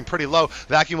 Fro's dropping pretty low.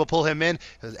 Vacuum will pull him in.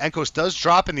 Enkos does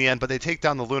drop in the end, but they take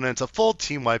down the Luna. It's a full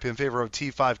team wipe in favor of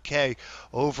T5K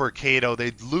over CaDo.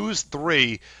 They lose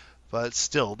 3, but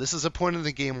still, this is a point in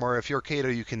the game where if you're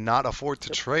CaDo, you cannot afford to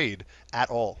trade at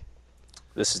all.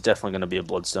 This is definitely going to be a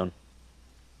Bloodstone.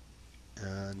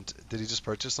 And did he just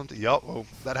purchase something? Yup, well,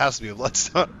 that has to be a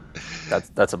Bloodstone.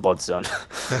 That's a Bloodstone.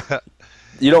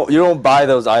 You don't buy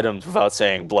those items without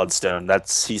saying Bloodstone.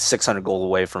 He's 600 gold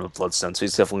away from a Bloodstone, so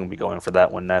he's definitely going to be going for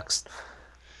that one next.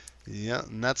 Yeah,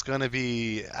 and that's going to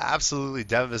be absolutely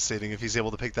devastating if he's able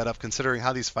to pick that up, considering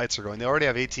how these fights are going. They already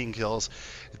have 18 kills.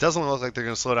 It doesn't look like they're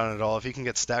going to slow down at all. If he can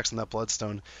get stacks on that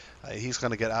Bloodstone, he's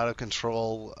going to get out of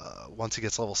control once he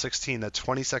gets level 16. That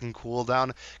 20-second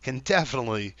cooldown can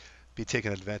definitely be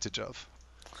taken advantage of.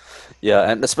 Yeah,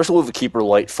 and especially with the Keeper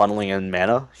Light funneling in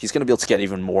mana, he's going to be able to get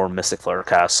even more Mystic Flare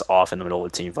casts off in the middle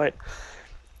of the team fight.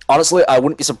 Honestly, I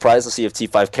wouldn't be surprised to see if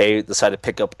T5K decide to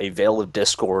pick up a Veil of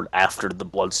Discord after the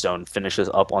Bloodstone finishes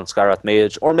up on Skywrath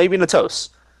Mage, or maybe Natos.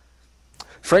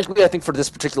 Frankly, I think for this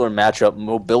particular matchup,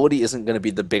 mobility isn't going to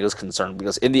be the biggest concern,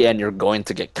 because in the end, you're going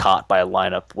to get caught by a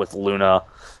lineup with Luna,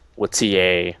 with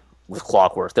TA, with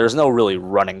Clockwork. There's no really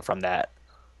running from that.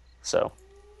 So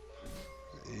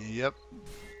Yep.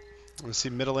 We see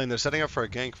middle lane. They're setting up for a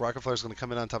gank. Rocket Flare's going to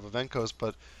come in on top of Enkos,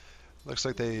 but looks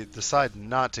like they decide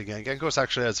not to gank. Enkos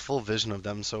actually has full vision of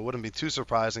them, so it wouldn't be too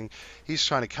surprising. He's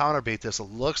trying to counterbait this. It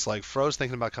looks like Fro's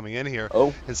thinking about coming in here.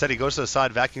 oh, Instead, he goes to the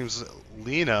side, vacuums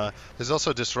Lina. There's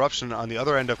also disruption on the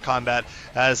other end of combat,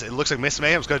 as it looks like Miss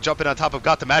Mayhem's going to jump in on top of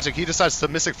Got the Magic. He decides to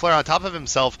Mystic Flare on top of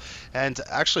himself, and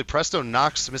actually Presto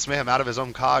knocks Miss Mayhem out of his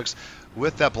own cogs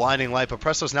with that blinding light, but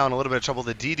Presto's now in a little bit of trouble.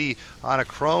 The DD on a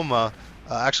Chroma.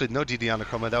 Actually, no DD on the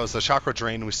Chroma. That was the Chakra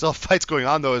Drain. We still have fights going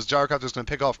on, though, as Gyrocopter's going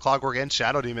to pick off Clockwork and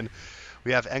Shadow Demon.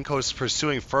 We have Enkos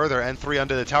pursuing further. N3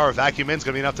 under the tower. Vacuum In's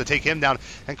going to be enough to take him down.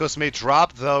 Enkos may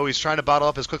drop, though. He's trying to bottle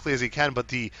up as quickly as he can, but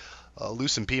the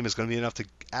Lucent Beam is going to be enough to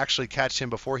actually catch him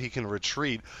before he can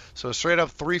retreat. So straight up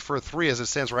 3 for 3 as it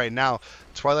stands right now.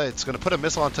 Twilight's going to put a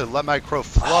missile onto Let My Crow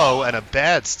Flow, and a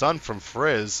bad stun from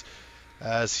Frizz,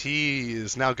 as he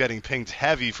is now getting pinged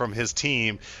heavy from his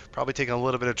team, probably taking a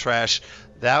little bit of trash.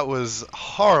 That was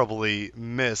horribly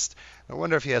missed. I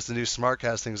wonder if he has the new smart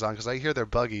castings on, because I hear they're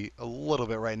buggy a little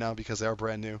bit right now because they are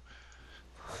brand new.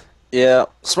 yeah,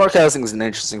 smart casting is an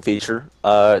interesting feature.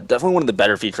 Definitely one of the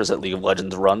better features that League of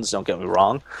Legends runs, don't get me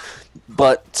wrong.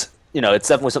 But, it's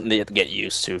definitely something that you have to get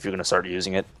used to if you're going to start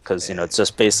using it, because, it's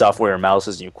just based off where your mouse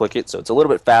is and you click it, so it's a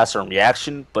little bit faster in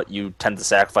reaction, but you tend to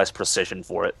sacrifice precision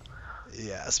for it.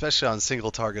 Yeah, especially on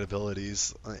single target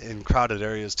abilities in crowded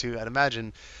areas too. I'd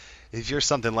imagine if you're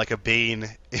something like a Bane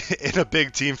in a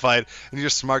big team fight and you're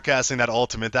smart casting that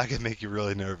ultimate, that could make you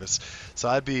really nervous. So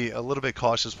I'd be a little bit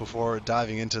cautious before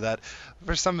diving into that.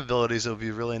 For some abilities, it would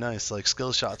be really nice, like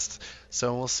skill shots.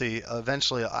 So we'll see.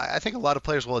 Eventually, I think a lot of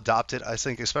players will adopt it. I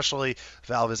think especially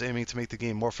Valve is aiming to make the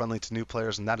game more friendly to new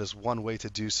players, and that is one way to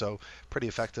do so pretty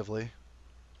effectively.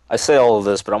 I say all of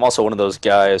this, but I'm also one of those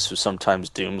guys who sometimes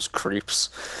dooms creeps.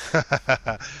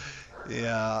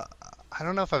 Yeah, I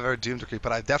don't know if I've ever doomed a creep,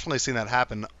 but I've definitely seen that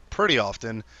happen pretty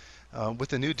often. With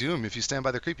the new Doom, if you stand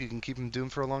by the creep, you can keep them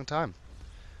doomed for a long time.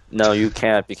 No, you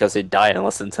can't, because they die in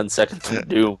less than 10 seconds from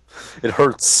doom. It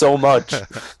hurts so much.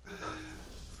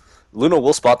 Luna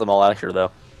will spot them all out here,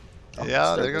 though.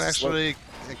 Yeah, they're going to actually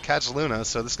catch Luna,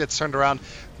 so this gets turned around.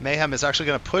 Mayhem is actually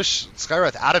going to push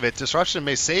Skywrath out of it. Disruption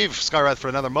may save Skywrath for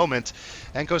another moment.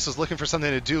 Enkos is looking for something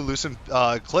to do. Lucent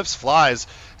Clips flies,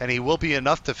 and he will be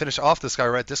enough to finish off the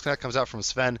Skywrath. Disconnect comes out from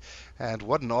Sven, and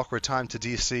what an awkward time to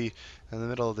DC in the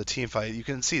middle of the team fight. You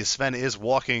can see Sven is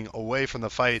walking away from the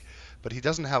fight, but he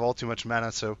doesn't have all too much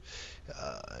mana, so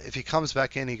if he comes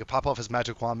back in, he could pop off his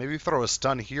magic wand, maybe throw a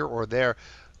stun here or there.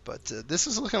 But this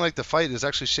is looking like the fight is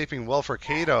actually shaping well for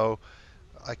CaDo.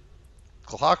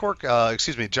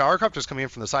 Gyrocopter's coming in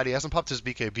from the side. He hasn't popped his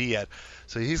BKB yet,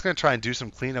 so he's going to try and do some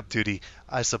cleanup duty,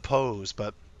 I suppose.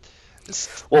 But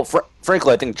well,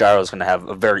 frankly, I think Gyro's going to have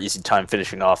a very easy time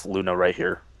finishing off Luna right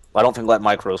here. I don't think Let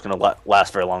Micro is going to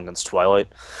last very long against Twilight.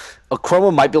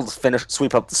 Chroma might be able to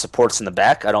sweep up the supports in the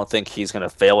back. I don't think he's going to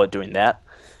fail at doing that.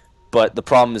 But the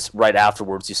problem is right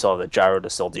afterwards you saw that Gyro to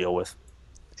still deal with.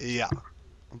 Yeah,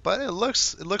 but it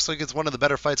looks like it's one of the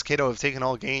better fights CaDo have taken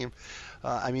all game.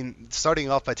 I mean,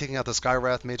 starting off by taking out the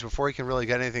Skywrath mage before he can really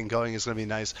get anything going is going to be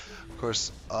nice. Of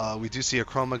course, we do see a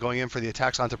Chroma going in for the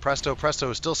attacks onto Presto. Presto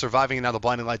is still surviving, and now the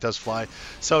Blinding Light does fly.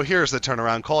 So here's the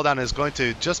turnaround. Cooldown is going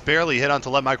to just barely hit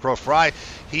onto Let My Crow Fry.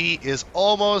 He is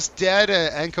almost dead.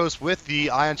 Enkos with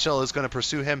the Ion Shell is going to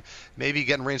pursue him, maybe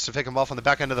getting range to pick him off on the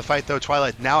back end of the fight, though.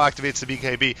 Twilight now activates the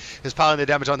BKB, is piling the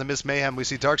damage on the Miss Mayhem. We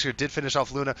see Darkseer did finish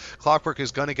off Luna. Clockwork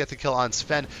is going to get the kill on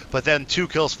Sven, but then 2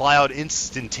 kills fly out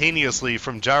instantaneously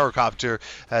from Gyrocopter,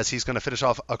 as he's going to finish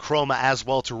off a Chroma as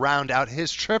well to round out his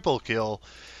triple kill.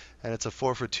 And it's a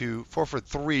 4 for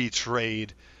 3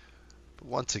 trade. But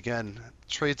once again,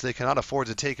 trades they cannot afford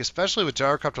to take, especially with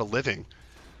Gyrocopter living.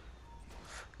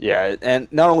 Yeah,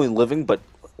 and not only living, but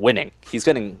winning. He's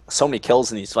getting so many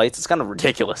kills in these fights, it's kind of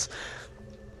ridiculous.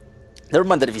 Never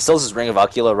mind that if he sells his Ring of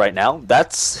Aquila right now,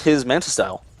 that's his Manta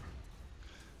style.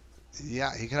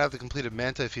 Yeah, he can have the completed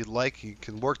Manta if he'd like. He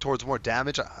can work towards more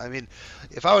damage. I mean,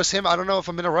 if I was him, I don't know if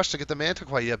I'm in a rush to get the Manta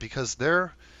quite yet, because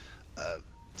there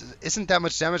isn't that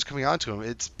much damage coming onto him.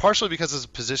 It's partially because of his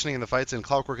positioning in the fights, and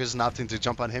Clockwork isn't opting to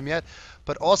jump on him yet,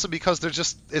 but also because there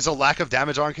just is a lack of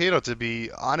damage on CaDo, to be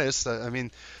honest. I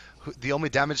mean, the only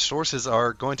damage sources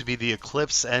are going to be the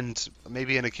Eclipse and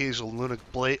maybe an occasional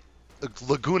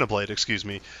Laguna Blade, excuse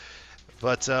me.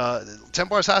 But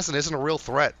Templar Assassin isn't a real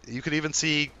threat. You could even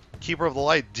see Keeper of the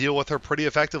Light deal with her pretty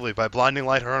effectively by blinding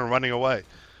light her and running away.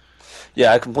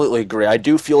 Yeah, I completely agree. I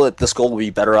do feel that this gold would be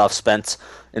better off spent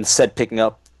instead picking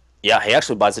up. Yeah, he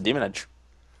actually buys a Demon Edge.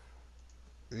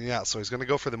 Yeah, so he's going to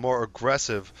go for the more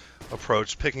aggressive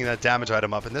approach, picking that damage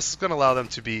item up, and this is going to allow them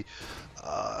to be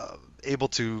able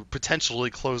to potentially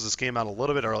close this game out a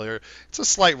little bit earlier. It's a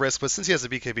slight risk, but since he has a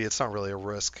BKB, it's not really a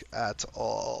risk at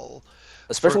all.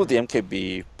 Especially For with the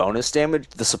MKB bonus damage,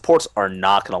 the supports are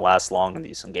not going to last long in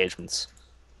these engagements.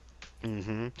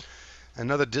 hmm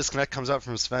Another disconnect comes out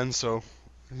from Sven, so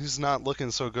he's not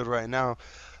looking so good right now.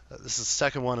 This is the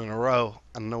second one in a row.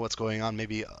 I don't know what's going on.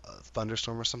 Maybe a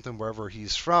thunderstorm or something wherever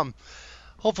he's from.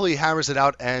 Hopefully he hammers it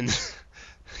out, and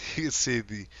you can see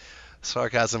the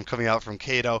sarcasm coming out from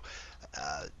CaDo.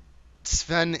 Uh,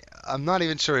 Sven, I'm not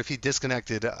even sure if he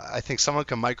disconnected. I think someone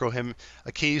can micro him,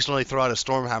 occasionally throw out a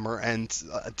Stormhammer, and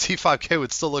T5K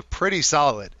would still look pretty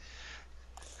solid.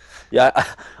 Yeah,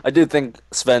 I do think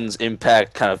Sven's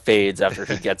impact kind of fades after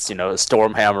he gets, a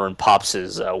Stormhammer and pops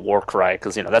his War Cry,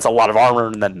 because, that's a lot of armor,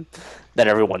 and then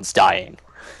everyone's dying.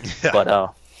 Yeah.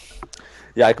 But,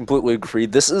 yeah, I completely agree.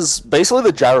 This is basically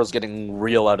the gyro's getting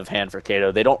real out of hand for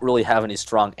CaDo. They don't really have any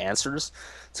strong answers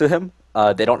to him.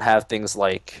 They don't have things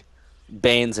like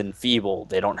Bane's Enfeeble.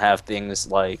 They don't have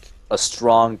things like a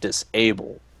strong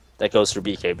Disable that goes through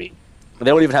BKB. They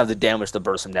don't even have the damage to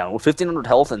burst him down. With 1500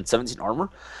 health and 17 armor,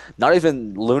 not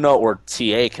even Luna or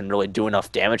TA can really do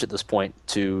enough damage at this point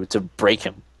to break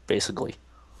him, basically.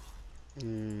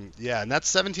 Yeah, and that's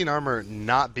 17 armor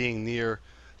not being near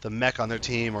the mech on their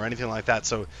team or anything like that.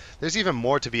 So there's even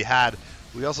more to be had.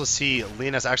 We also see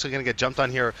Lena's actually going to get jumped on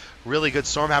here. Really good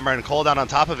Stormhammer and cooldown on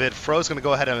top of it. Fro's going to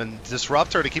go ahead and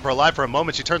disrupt her to keep her alive for a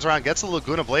moment. She turns around, gets the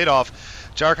Laguna Blade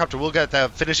off. Gyrocopter will get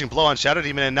that finishing blow on Shadow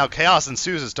Demon, and now chaos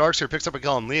ensues as Darkseer picks up a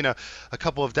kill on Lena. A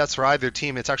couple of deaths for either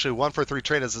team. It's actually 1-for-3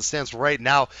 trade as it stands right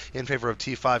now in favor of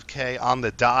T5K on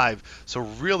the dive. So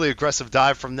really aggressive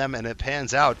dive from them, and it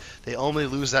pans out. They only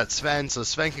lose that Sven, so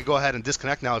Sven can go ahead and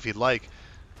disconnect now if he'd like.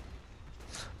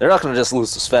 They're not going to just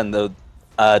lose to Sven, though.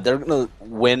 They're going to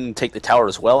win, take the tower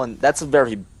as well, and that's a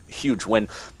very huge win.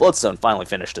 Bloodstone finally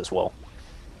finished as well.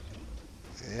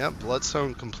 Yeah,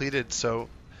 Bloodstone completed, so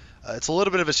it's a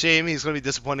little bit of a shame. He's going to be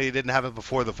disappointed he didn't have it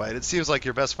before the fight. It seems like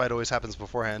your best fight always happens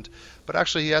beforehand, but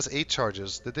actually he has 8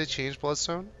 charges. Did they change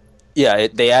Bloodstone? Yeah,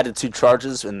 they added 2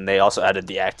 charges, and they also added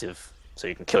the active, so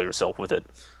you can kill yourself with it.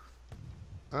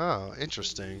 Oh,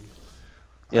 interesting.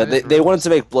 Yeah, they wanted to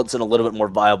make Bloodstone a little bit more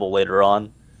viable later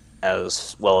on,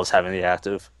 as well as having the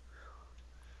active.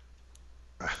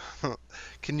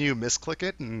 Can you misclick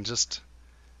it and just...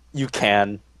 You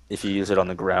can, if you use it on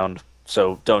the ground,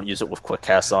 so don't use it with quick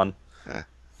cast on.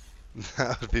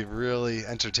 That would be really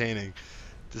entertaining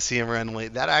to see him randomly.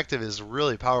 That active is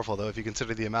really powerful, though, if you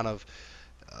consider the amount of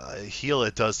heal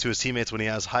it does to his teammates when he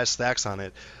has high stacks on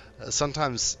it.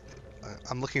 Sometimes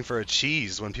I'm looking for a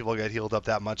cheese when people get healed up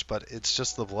that much, but it's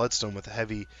just the Bloodstone with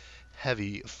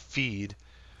heavy feed.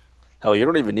 Hell, you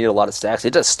don't even need a lot of stacks.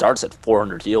 It just starts at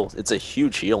 400 heal. It's a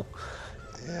huge heal.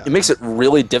 Yeah. It makes it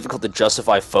really difficult to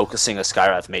justify focusing a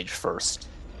Skywrath Mage first.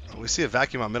 We see a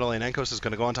vacuum on middle lane. Enkos is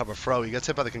going to go on top of Fro. He gets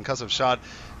hit by the concussive shot.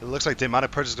 It looks like Demonic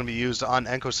Purge is going to be used on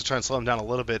Enkos to try and slow him down a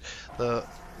little bit. The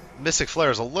Mystic Flare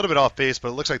is a little bit off base, but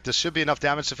it looks like this should be enough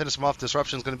damage to finish him off.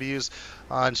 Disruption is going to be used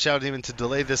on Shadow Demon to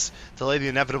delay the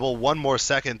inevitable. One more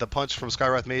second. The punch from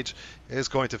Skywrath Mage is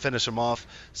going to finish him off.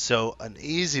 So an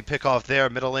easy pick off there.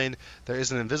 Middle lane, there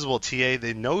is an invisible TA.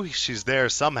 They know she's there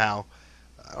somehow.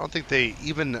 I don't think they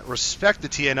even respect the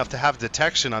TA enough to have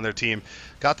detection on their team.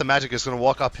 Got the magic, is going to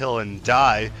walk uphill and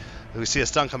die. We see a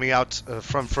stun coming out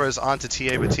from Frizz onto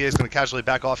TA, but TA is going to casually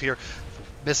back off here.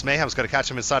 Miss Mayhem's going to catch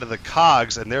him inside of the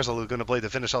cogs, and there's a Laguna Blade to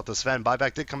finish off the Sven.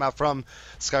 Buyback did come out from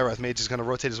Skywrath Mage. He's going to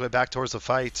rotate his way back towards the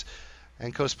fight.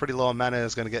 Enko's pretty low on mana,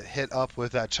 is going to get hit up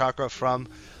with that chakra from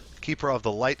Keeper of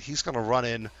the Light. He's going to run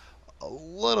in a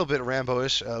little bit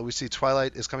Rambo-ish. We see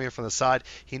Twilight is coming in from the side.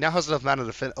 He now has enough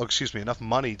mana to enough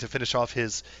money to finish off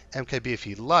his MKB if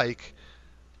he'd like,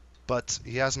 but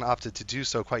he hasn't opted to do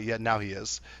so quite yet. Now he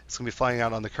is. It's going to be flying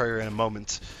out on the courier in a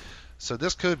moment. So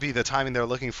this could be the timing they're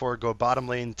looking for. Go bottom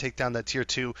lane, take down that tier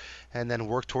 2, and then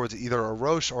work towards either a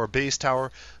Roche or a base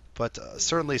tower. But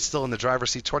certainly still in the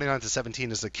driver's seat.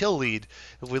 29-17 is the kill lead.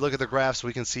 If we look at the graphs,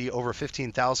 we can see over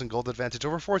 15,000 gold advantage,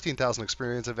 over 14,000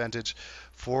 experience advantage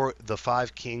for the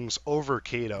 5 Kings over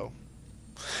CaDo.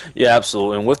 Yeah,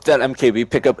 absolutely. And with that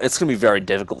MKB pickup, it's going to be very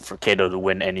difficult for CaDo to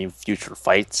win any future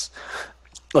fights.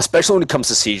 Especially when it comes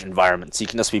to siege environments. He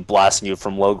can just be blasting you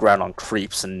from low ground on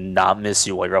creeps and not miss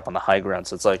you while you're up on the high ground.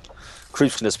 So it's like,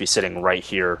 creeps can just be sitting right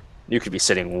here. You could be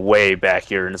sitting way back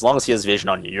here. And as long as he has vision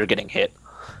on you, you're getting hit.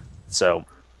 So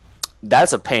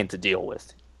that's a pain to deal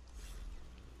with.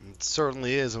 It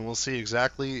certainly is, and we'll see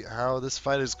exactly how this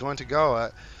fight is going to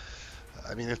go.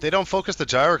 I mean, if they don't focus the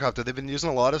Gyrocopter, they've been using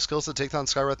a lot of skills to take down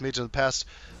Skywrath Mage in the past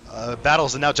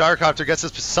battles, and now Gyrocopter gets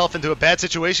himself into a bad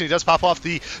situation. He does pop off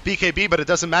the BKB, but it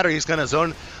doesn't matter. He's going to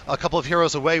zone a couple of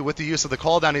heroes away with the use of the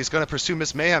call down. He's going to pursue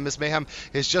Miss Mayhem. Miss Mayhem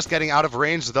is just getting out of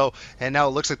range, though, and now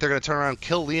it looks like they're going to turn around and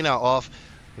kill Lina off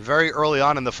very early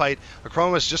on in the fight.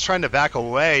 Akroma's just trying to back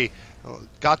away.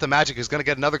 Got the magic, is going to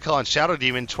get another kill on Shadow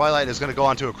Demon. Twilight is going to go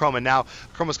on to Akroma now.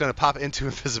 Akroma's going to pop into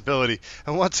invisibility.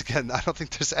 And once again, I don't think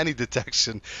there's any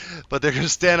detection, but they're going to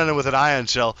stand on him with an Ion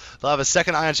Shell. They'll have a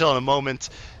second Ion Shell in a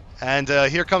moment. And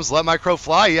here comes Let My Crow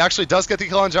Fly. He actually does get the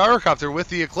kill on Gyrocopter with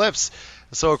the Eclipse.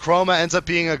 So Akroma ends up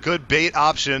being a good bait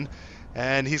option.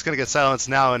 And he's going to get silenced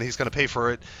now, and he's going to pay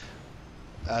for it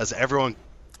as everyone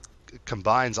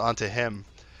combines onto him.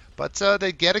 But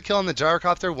they get a kill on the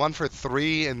Gyrocopter, 1 for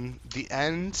 3 in the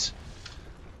end.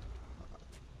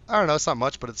 I don't know, it's not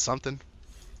much, but it's something.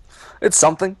 It's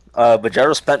something, but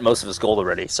Gyro spent most of his gold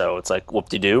already, so it's like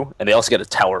whoop-de-doo. And they also get a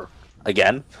tower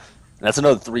again. And that's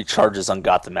another 3 charges on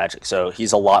Got the Magic, so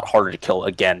he's a lot harder to kill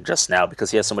again just now because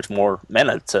he has so much more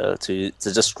mana to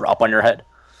just drop on your head.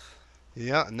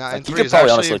 Yeah, 9-3 like, is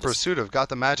actually in pursuit of Got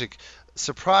the Magic.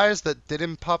 Surprised that they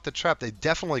didn't pop the trap. They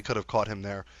definitely could have caught him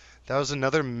there. That was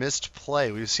another missed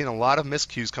play. We've seen a lot of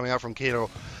miscues coming out from CaDo.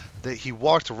 That he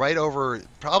walked right over,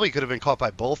 probably could have been caught by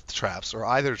both traps or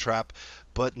either trap,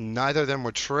 but neither of them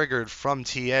were triggered from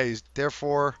TAs.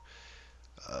 Therefore,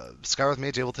 Skywrath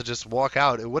Mage able to just walk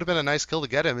out. It would have been a nice kill to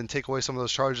get him and take away some of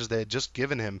those charges they had just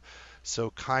given him so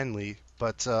kindly.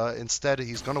 But instead,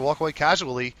 he's going to walk away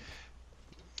casually,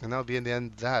 and that would be in the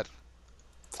end of that.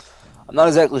 I'm not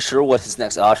exactly sure what his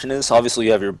next option is. Obviously,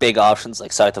 you have your big options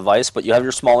like Scythe of Ice, but you have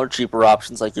your smaller, cheaper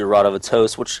options like your Rod of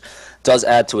Atos, which does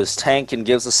add to his tank and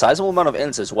gives a sizable amount of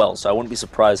ins as well. So I wouldn't be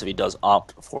surprised if he does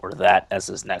opt for that as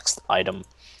his next item.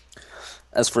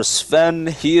 As for Sven,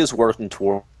 he is working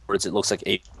towards, it looks like,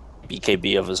 a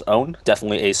BKB of his own.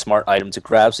 Definitely a smart item to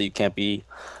grab so you can't be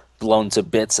blown to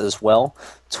bits as well.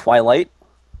 Twilight,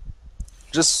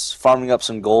 just farming up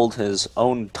some gold, his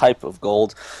own type of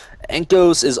gold.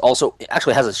 Enkos is also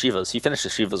actually has a Shivas. He finished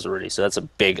his Shivas already, so that's a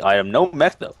big item. No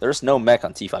mech though. There's no mech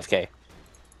on T5K.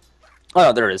 Oh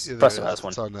no, there is. Yeah, Presto has one.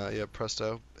 It's on yeah,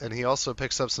 Presto. And he also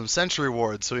picks up some Sentry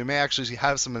Wards, so he may actually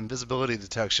have some invisibility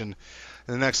detection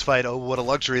in the next fight. Oh, what a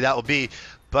luxury that will be.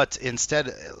 But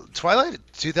instead, Twilight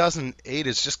 2008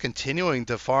 is just continuing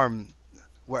to farm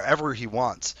wherever he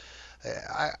wants.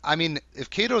 I mean, if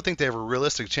CaDo think they have a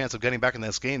realistic chance of getting back in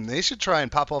this game, they should try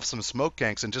and pop off some smoke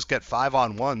ganks and just get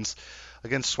 5-on-1s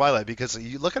against Twilight, because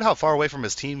you look at how far away from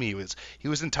his team he was. He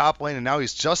was in top lane, and now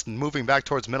he's just moving back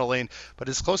towards middle lane, but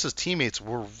his closest teammates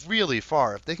were really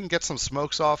far. If they can get some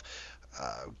smokes off,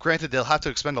 granted they'll have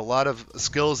to expend a lot of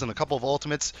skills and a couple of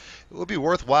ultimates, it would be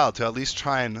worthwhile to at least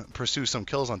try and pursue some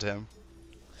kills onto him.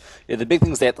 Yeah, the big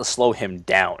thing is they have to slow him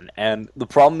down, and the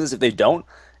problem is if they don't,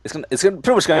 it's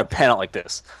pretty much going to pan out like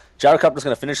this. Gyrocopter's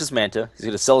going to finish his Manta, he's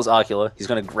going to sell his Ocula, he's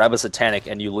going to grab a Satanic,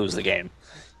 and you lose the game.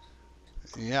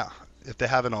 Yeah, if they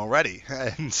haven't already.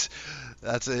 And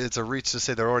it's a reach to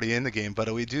say they're already in the game,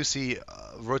 but we do see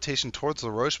rotation towards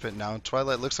the Roche pit now.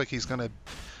 Twilight looks like he's going to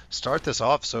start this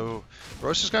off, so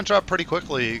Roche is going to drop pretty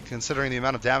quickly considering the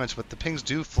amount of damage, but the pings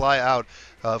do fly out.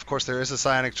 Of course, there is a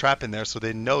Psionic Trap in there, so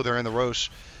they know they're in the Roche.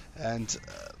 And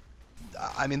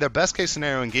I mean, their best case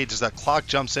scenario engage is that Clock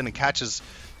jumps in and catches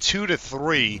 2 to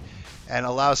 3 and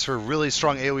allows for really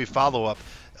strong AoE follow-up.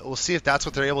 We'll see if that's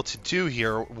what they're able to do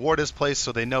here. Ward is placed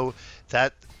so they know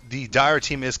that the Dire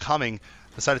team is coming.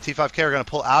 The side of T5K are going to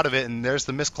pull out of it, and there's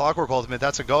the Miss Clockwork ultimate.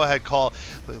 That's a go-ahead call.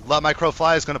 Let My Crow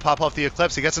Fly is going to pop off the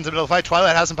Eclipse. He gets into the middle of the fight.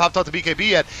 Twilight hasn't popped off the BKB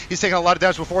yet. He's taking a lot of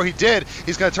damage before he did.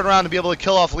 He's going to turn around and be able to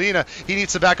kill off Lina. He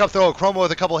needs to back up, throw a Chroma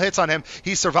with a couple hits on him.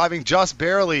 He's surviving just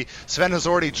barely. Sven has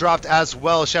already dropped as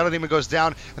well. Shadow Demon goes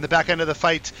down in the back end of the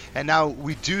fight, and now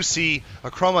we do see a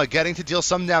Chroma getting to deal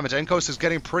some damage. Enkos is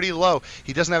getting pretty low.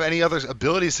 He doesn't have any other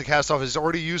abilities to cast off. He's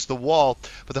already used the wall,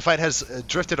 but the fight has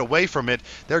drifted away from it.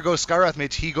 There goes Skywrath Mage.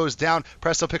 He goes down.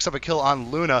 Presto picks up a kill on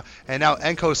Luna, and now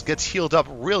Enkos gets healed up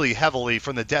really heavily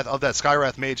from the death of that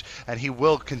Skywrath Mage, and he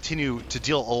will continue to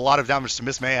deal a lot of damage to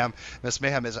Miss Mayhem. Miss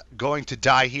Mayhem is going to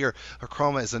die here. Her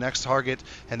Chroma is the next target,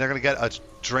 and they're going to get a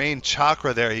Drain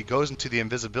Chakra there. He goes into the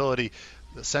invisibility.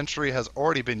 The Sentry has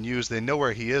already been used. They know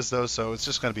where he is, though, so it's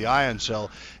just going to be Ion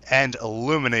Shell and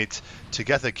Illuminate to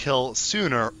get the kill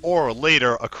sooner or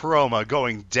later. A Chroma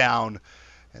going down.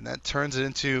 And that turns it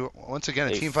into, once again,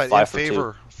 a team fight in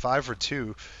favor. 5 for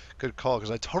 2. Good call,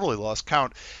 because I totally lost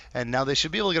count. And now they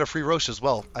should be able to get a free Roche as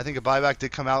well. I think a buyback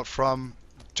did come out from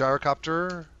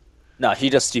Gyrocopter. No, he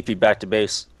just TP'd back to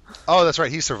base. Oh, that's right.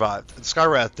 He survived.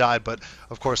 Skywrath died, but,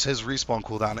 of course, his respawn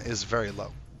cooldown is very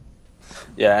low.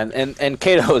 Yeah, and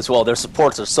CaDo as well. Their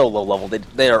supports are so low level.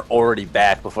 They are already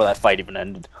back before that fight even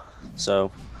ended.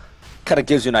 So, kind of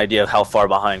gives you an idea of how far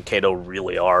behind CaDo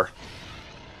really are.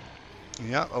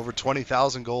 Yeah, over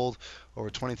 20,000 gold, over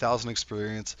 20,000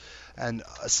 experience, and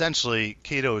essentially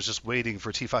CaDo is just waiting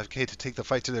for T5K to take the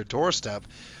fight to their doorstep.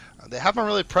 They haven't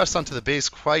really pressed onto the base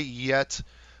quite yet.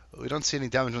 We don't see any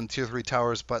damage on tier 3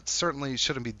 towers, but certainly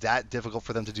shouldn't be that difficult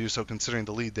for them to do so considering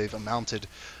the lead they've mounted.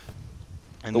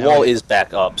 And The wall is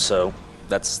back up, so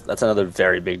that's another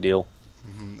very big deal.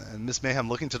 And Miss Mayhem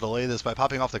looking to delay this by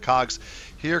popping off the cogs.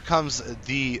 Here comes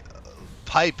the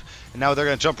pipe, and now they're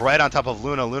going to jump right on top of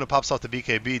Luna. Luna pops off the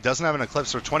BKB, doesn't have an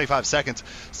eclipse for 25 seconds.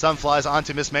 Stun flies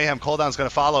onto Miss Mayhem. Cooldown's going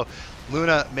to follow.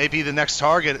 Luna may be the next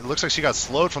target. It looks like she got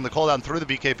slowed from the cooldown through the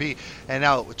BKB, and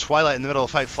now Twilight in the middle of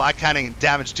the fight, flat canning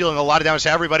damage, dealing a lot of damage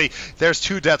to everybody. There's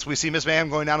 2 deaths. We see Miss Mayhem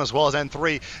going down as well as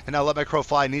N3, and now Let My Crow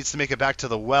Fly needs to make it back to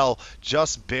the well,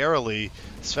 just barely.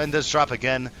 Sven does drop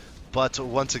again, but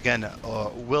once again,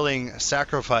 willing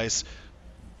sacrifice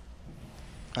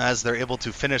as they're able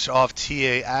to finish off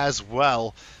TA as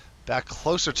well. Back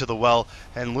closer to the well,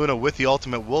 and Luna with the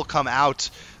ultimate will come out,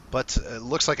 but it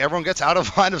looks like everyone gets out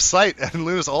of line of sight, and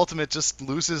Luna's ultimate just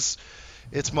loses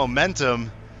its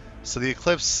momentum. So the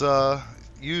Eclipse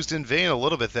used in vain a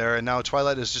little bit there, and now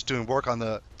Twilight is just doing work on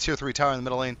the tier 3 tower in the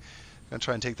middle lane. Gonna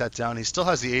try and take that down. He still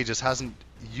has the Aegis, hasn't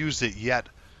used it yet.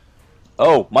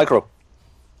 Oh, Micro.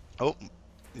 Oh,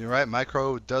 you're right.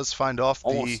 Micro does find off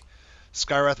the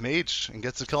Skywrath Mage and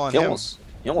gets the kill on him.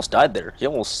 He almost died there. He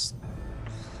almost...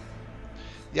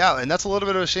 Yeah, and that's a little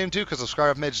bit of a shame too, because if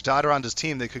Skywrath Mage died around his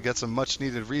team, they could get some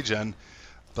much-needed regen.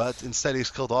 But instead, he's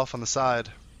killed off on the side.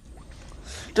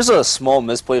 Just a small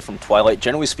misplay from Twilight.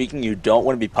 Generally speaking, you don't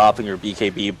want to be popping your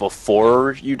BKB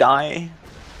before you die.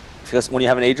 Because when you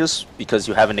have an Aegis, because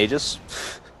you have an Aegis.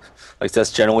 Like,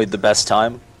 that's generally the best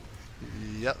time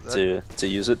to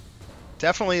use it.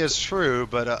 Definitely is true,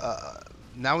 but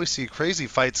now we see crazy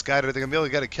fights. Skyder, they're going to be able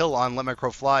to get a kill on Let My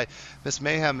Crow Fly. Miss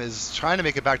Mayhem is trying to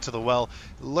make it back to the well.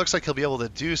 It looks like he'll be able to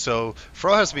do so.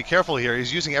 Fro has to be careful here.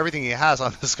 He's using everything he has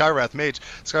on the Skywrath Mage.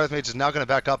 Skywrath Mage is now going to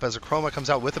back up as a Chroma comes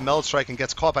out with a Melod Strike and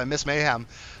gets caught by Miss Mayhem.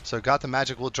 So Got the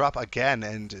Magic will drop again,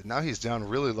 and now he's down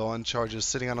really low on charges,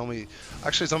 sitting on only...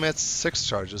 Actually, he's only at 6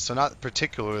 charges, so not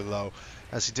particularly low,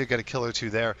 as he did get a kill or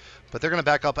 2 there. But they're going to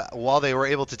back up while they were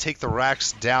able to take the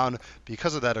racks down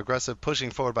because of that aggressive pushing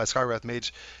forward by Skywrath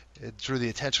Mage. It drew the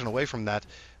attention away from that.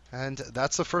 And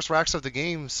that's the first racks of the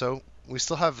game, so we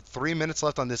still have 3 minutes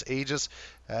left on this Aegis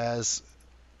as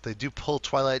they do pull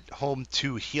Twilight home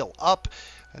to heal up,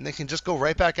 and they can just go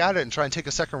right back at it and try and take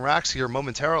a second racks here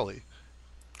momentarily.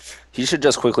 He should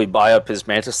just quickly buy up his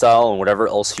Manta Style and whatever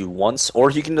else he wants, or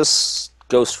he can just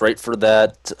go straight for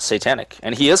that Satanic.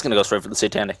 And he is going to go straight for the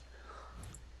Satanic.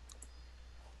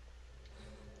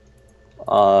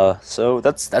 So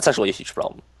that's actually a huge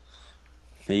problem.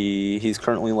 He's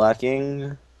currently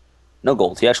lacking no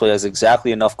gold. He actually has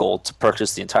exactly enough gold to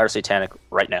purchase the entire Satanic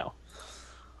right now.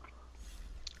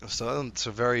 So it's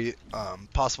a very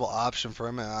possible option for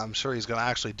him, and I'm sure he's going to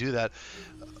actually do that.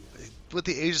 With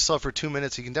the Aegis Cell for 2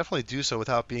 minutes, he can definitely do so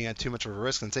without being at too much of a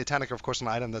risk. And Satanic, of course, an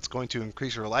item that's going to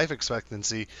increase your life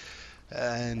expectancy,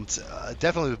 and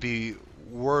definitely would be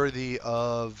worthy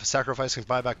of sacrificing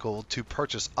buyback gold to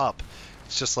purchase up.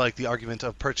 It's just like the argument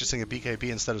of purchasing a BKB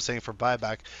instead of saying for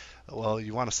buyback. Well,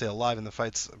 you want to stay alive in the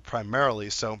fights primarily,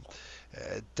 so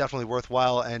definitely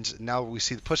worthwhile. And now we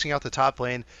see pushing out the top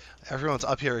lane. Everyone's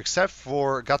up here except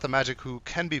for Got the Magic, who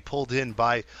can be pulled in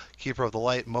by Keeper of the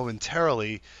Light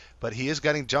momentarily. But he is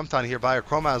getting jumped on here by a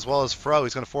Chroma as well as Fro.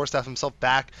 He's going to Force Staff himself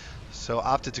back, so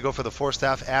opted to go for the Force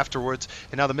Staff afterwards.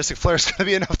 And now the Mystic Flare is going to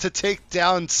be enough to take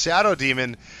down Shadow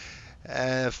Demon.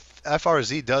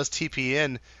 FRZ does TP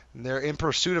in. They're in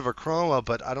pursuit of a Chroma,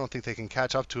 but I don't think they can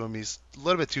catch up to him. He's a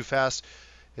little bit too fast.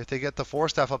 If they get the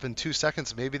Force Staff up in 2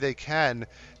 seconds, maybe they can.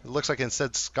 It looks like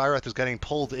instead Skywrath is getting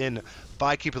pulled in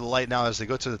by Keeper of the Light now as they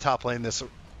go to the top lane. The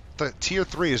tier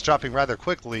 3 is dropping rather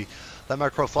quickly. Let My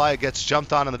Crow Fly gets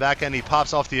jumped on in the back end. He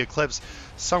pops off the Eclipse.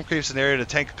 Some creeps in the area to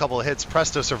tank a couple of hits.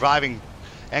 Presto surviving.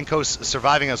 Enkos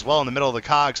surviving as well in the middle of the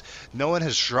cogs. No one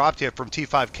has dropped yet from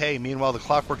T5K. Meanwhile, the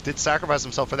Clockwork did sacrifice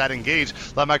himself for that engage.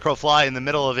 Let My Crow Fly in the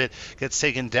middle of it gets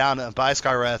taken down by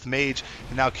Skywrath Mage.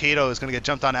 And now CaDo is going to get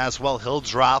jumped on as well. He'll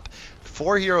drop.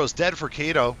 4 heroes dead for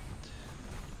CaDo.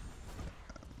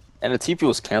 And the TP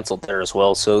was canceled there as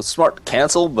well, so smart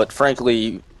cancel, but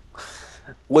frankly,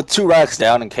 with 2 racks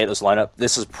down in CaDo's lineup,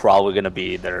 this is probably going to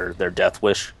be their death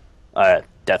wish.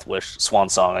 Swan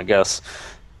song, I guess.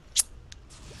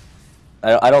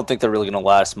 I don't think they're really going to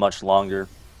last much longer.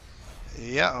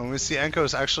 Yeah, and we see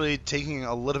Enko's actually taking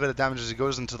a little bit of damage as he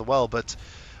goes into the well, but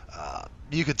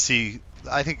you could see,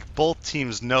 I think both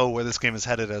teams know where this game is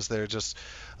headed as they're just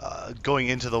going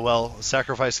into the well,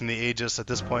 sacrificing the Aegis at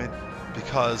this point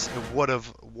because it would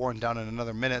have worn down in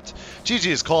another minute. GG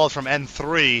is called from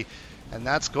N3, and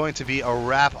that's going to be a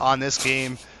wrap on this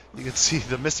game. You can see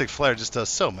the Mystic Flare just does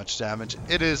so much damage.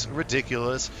 It is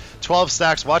ridiculous. 12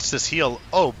 stacks. Watch this heal.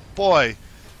 Oh, boy.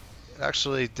 It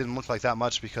actually didn't look like that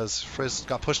much because Frizz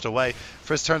got pushed away.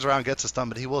 Frizz turns around, gets a stun,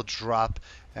 but he will drop.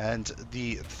 And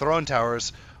the throne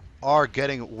towers are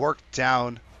getting worked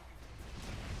down.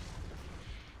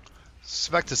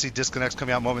 Expect to see disconnects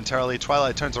coming out momentarily.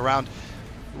 Twilight turns around.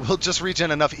 Will just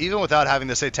regen enough even without having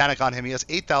the Satanic on him. He has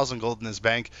 8,000 gold in his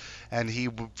bank, and he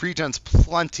regens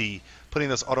plenty, putting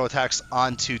those auto attacks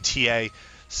onto TA.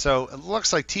 So it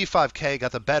looks like T5K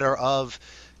got the better of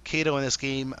CaDo in this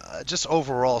game. Just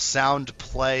overall sound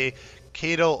play.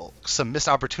 CaDo, some missed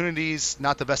opportunities,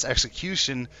 not the best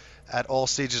execution at all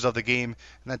stages of the game,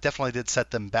 and that definitely did set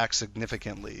them back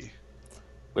significantly.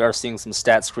 We are seeing some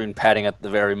stat screen padding at the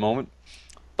very moment.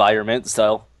 Buy your mint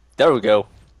style. There we go.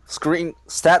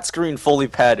 Stat screen fully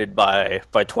padded by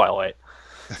Twilight.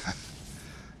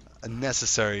 A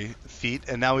necessary feat,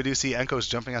 and now we do see Enko's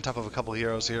jumping on top of a couple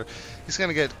heroes here. He's going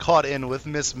to get caught in with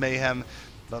Miss Mayhem,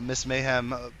 but Miss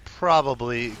Mayhem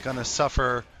probably going to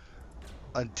suffer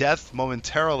a death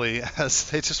momentarily as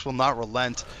they just will not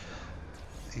relent.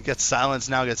 He gets silenced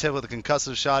now, gets hit with a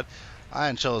concussive shot.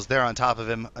 Iron Chill is there on top of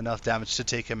him, enough damage to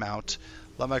take him out.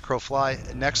 Let my crow fly.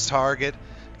 Next target,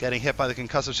 getting hit by the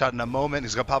concussive shot in a moment.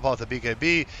 He's going to pop out with the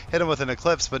BKB, hit him with an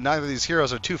Eclipse, but neither of these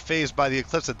heroes are too phased by the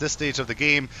Eclipse at this stage of the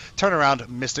game. Turn around,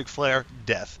 Mystic Flare,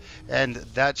 death. And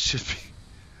that should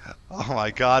be... Oh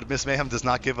my god, Miss Mayhem does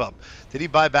not give up. Did he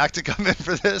buy back to come in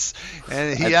for this?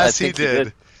 And yes, he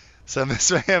did. So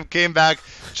Miss Mayhem came back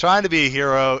trying to be a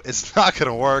hero. It's not going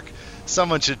to work.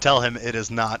 Someone should tell him it is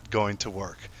not going to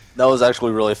work. That was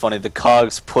actually really funny. The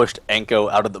cogs pushed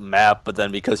Enko out of the map, but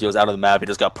then because he was out of the map, he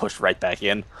just got pushed right back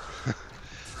in.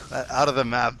 That out of the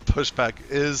map pushback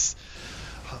is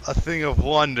a thing of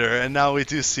wonder, and now we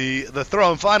do see the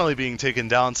throne finally being taken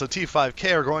down, so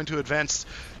T5K are going to advance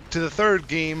to the third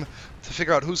game to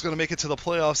figure out who's going to make it to the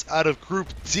playoffs out of Group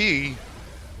D.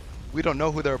 We don't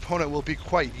know who their opponent will be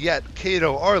quite yet.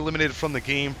 CaDo are eliminated from the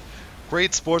game.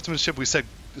 Great sportsmanship. We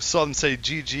saw them say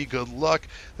GG, good luck.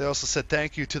 They also said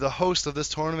thank you to the host of this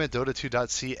tournament,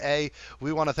 Dota2.ca.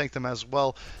 We want to thank them as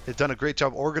well. They've done a great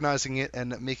job organizing it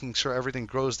and making sure everything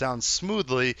goes down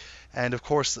smoothly. And of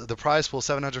course, the prize pool,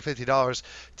 $750.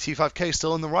 T5K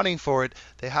still in the running for it.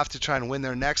 They have to try and win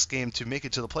their next game to make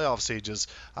it to the playoff stages.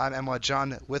 I'm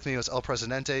NYJohn. With me was El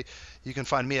Presidente. You can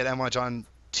find me at NYJohn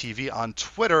TV on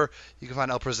Twitter. You can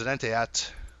find El Presidente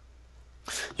at...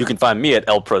 You can find me at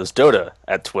ElPresDota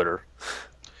at Twitter.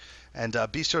 And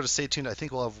be sure to stay tuned. I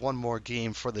think we'll have one more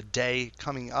game for the day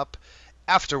coming up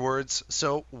afterwards.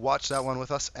 So watch that one with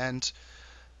us and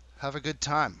have a good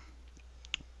time.